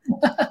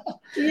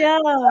 Yeah.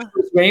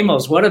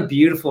 Ramos, what a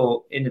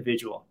beautiful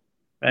individual,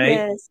 right?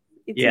 Yes.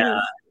 Yeah,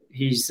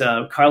 he's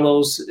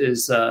Carlos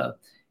is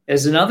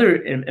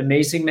another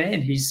amazing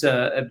man. He's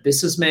a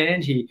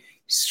businessman. He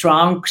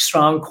strong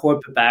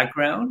corporate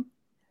background,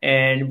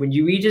 and when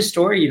you read his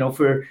story,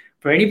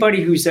 for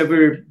anybody who's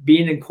ever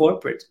been in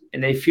corporate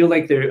and they feel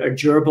like they're a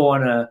gerbil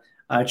on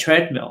a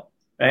treadmill,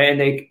 right? And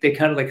they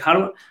kind of like,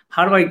 how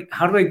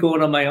do I go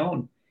it on my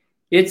own?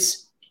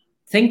 It's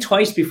think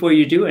twice before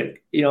you do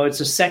it.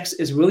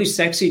 It's really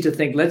sexy to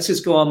think, let's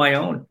just go on my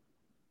own.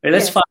 Right?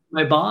 Let's find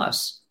my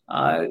boss.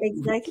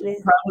 Exactly.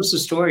 Carlos' the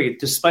story.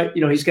 Despite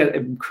he's got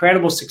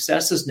incredible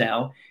successes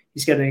now.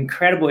 He's got an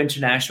incredible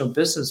international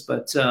business,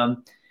 but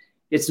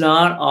it's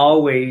not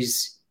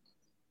always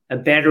a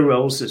bed of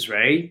roses,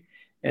 right?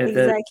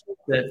 Exactly.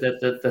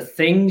 The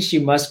things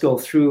you must go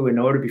through in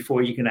order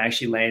before you can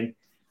actually land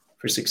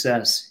for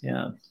success.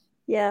 Yeah.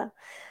 Yeah.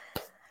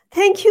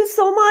 Thank you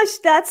so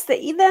much. That's the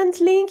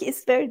event link.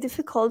 It's very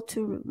difficult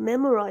to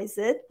memorize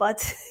it,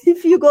 but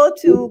if you go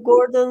to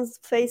Gordon's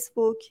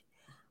Facebook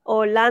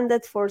or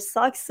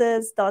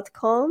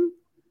landedforsuccess.com,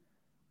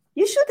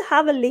 you should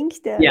have a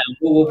link there. Yeah,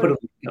 we'll put a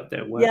link up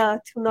there. Yeah,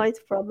 tonight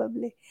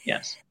probably.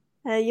 Yes.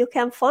 You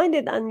can find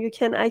it and you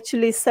can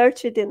actually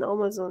search it in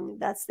Amazon.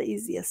 That's the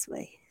easiest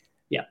way.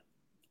 Yeah.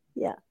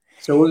 Yeah.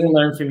 So we're going to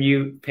learn from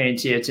you,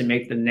 Pantia, to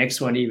make the next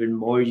one even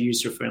more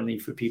user-friendly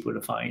for people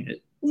to find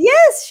it.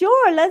 Yes,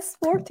 sure. Let's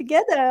work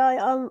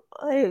together.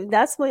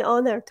 That's my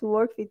honor to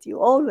work with you.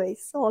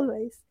 Always.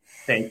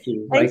 Thank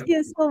you. Thank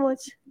you so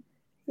much.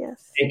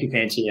 Yes. Thank you,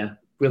 Pantia.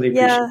 Really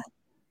appreciate it.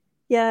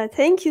 Yeah.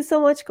 Thank you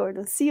so much,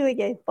 Gordon. See you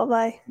again.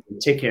 Bye-bye.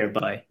 Take care.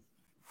 Bye.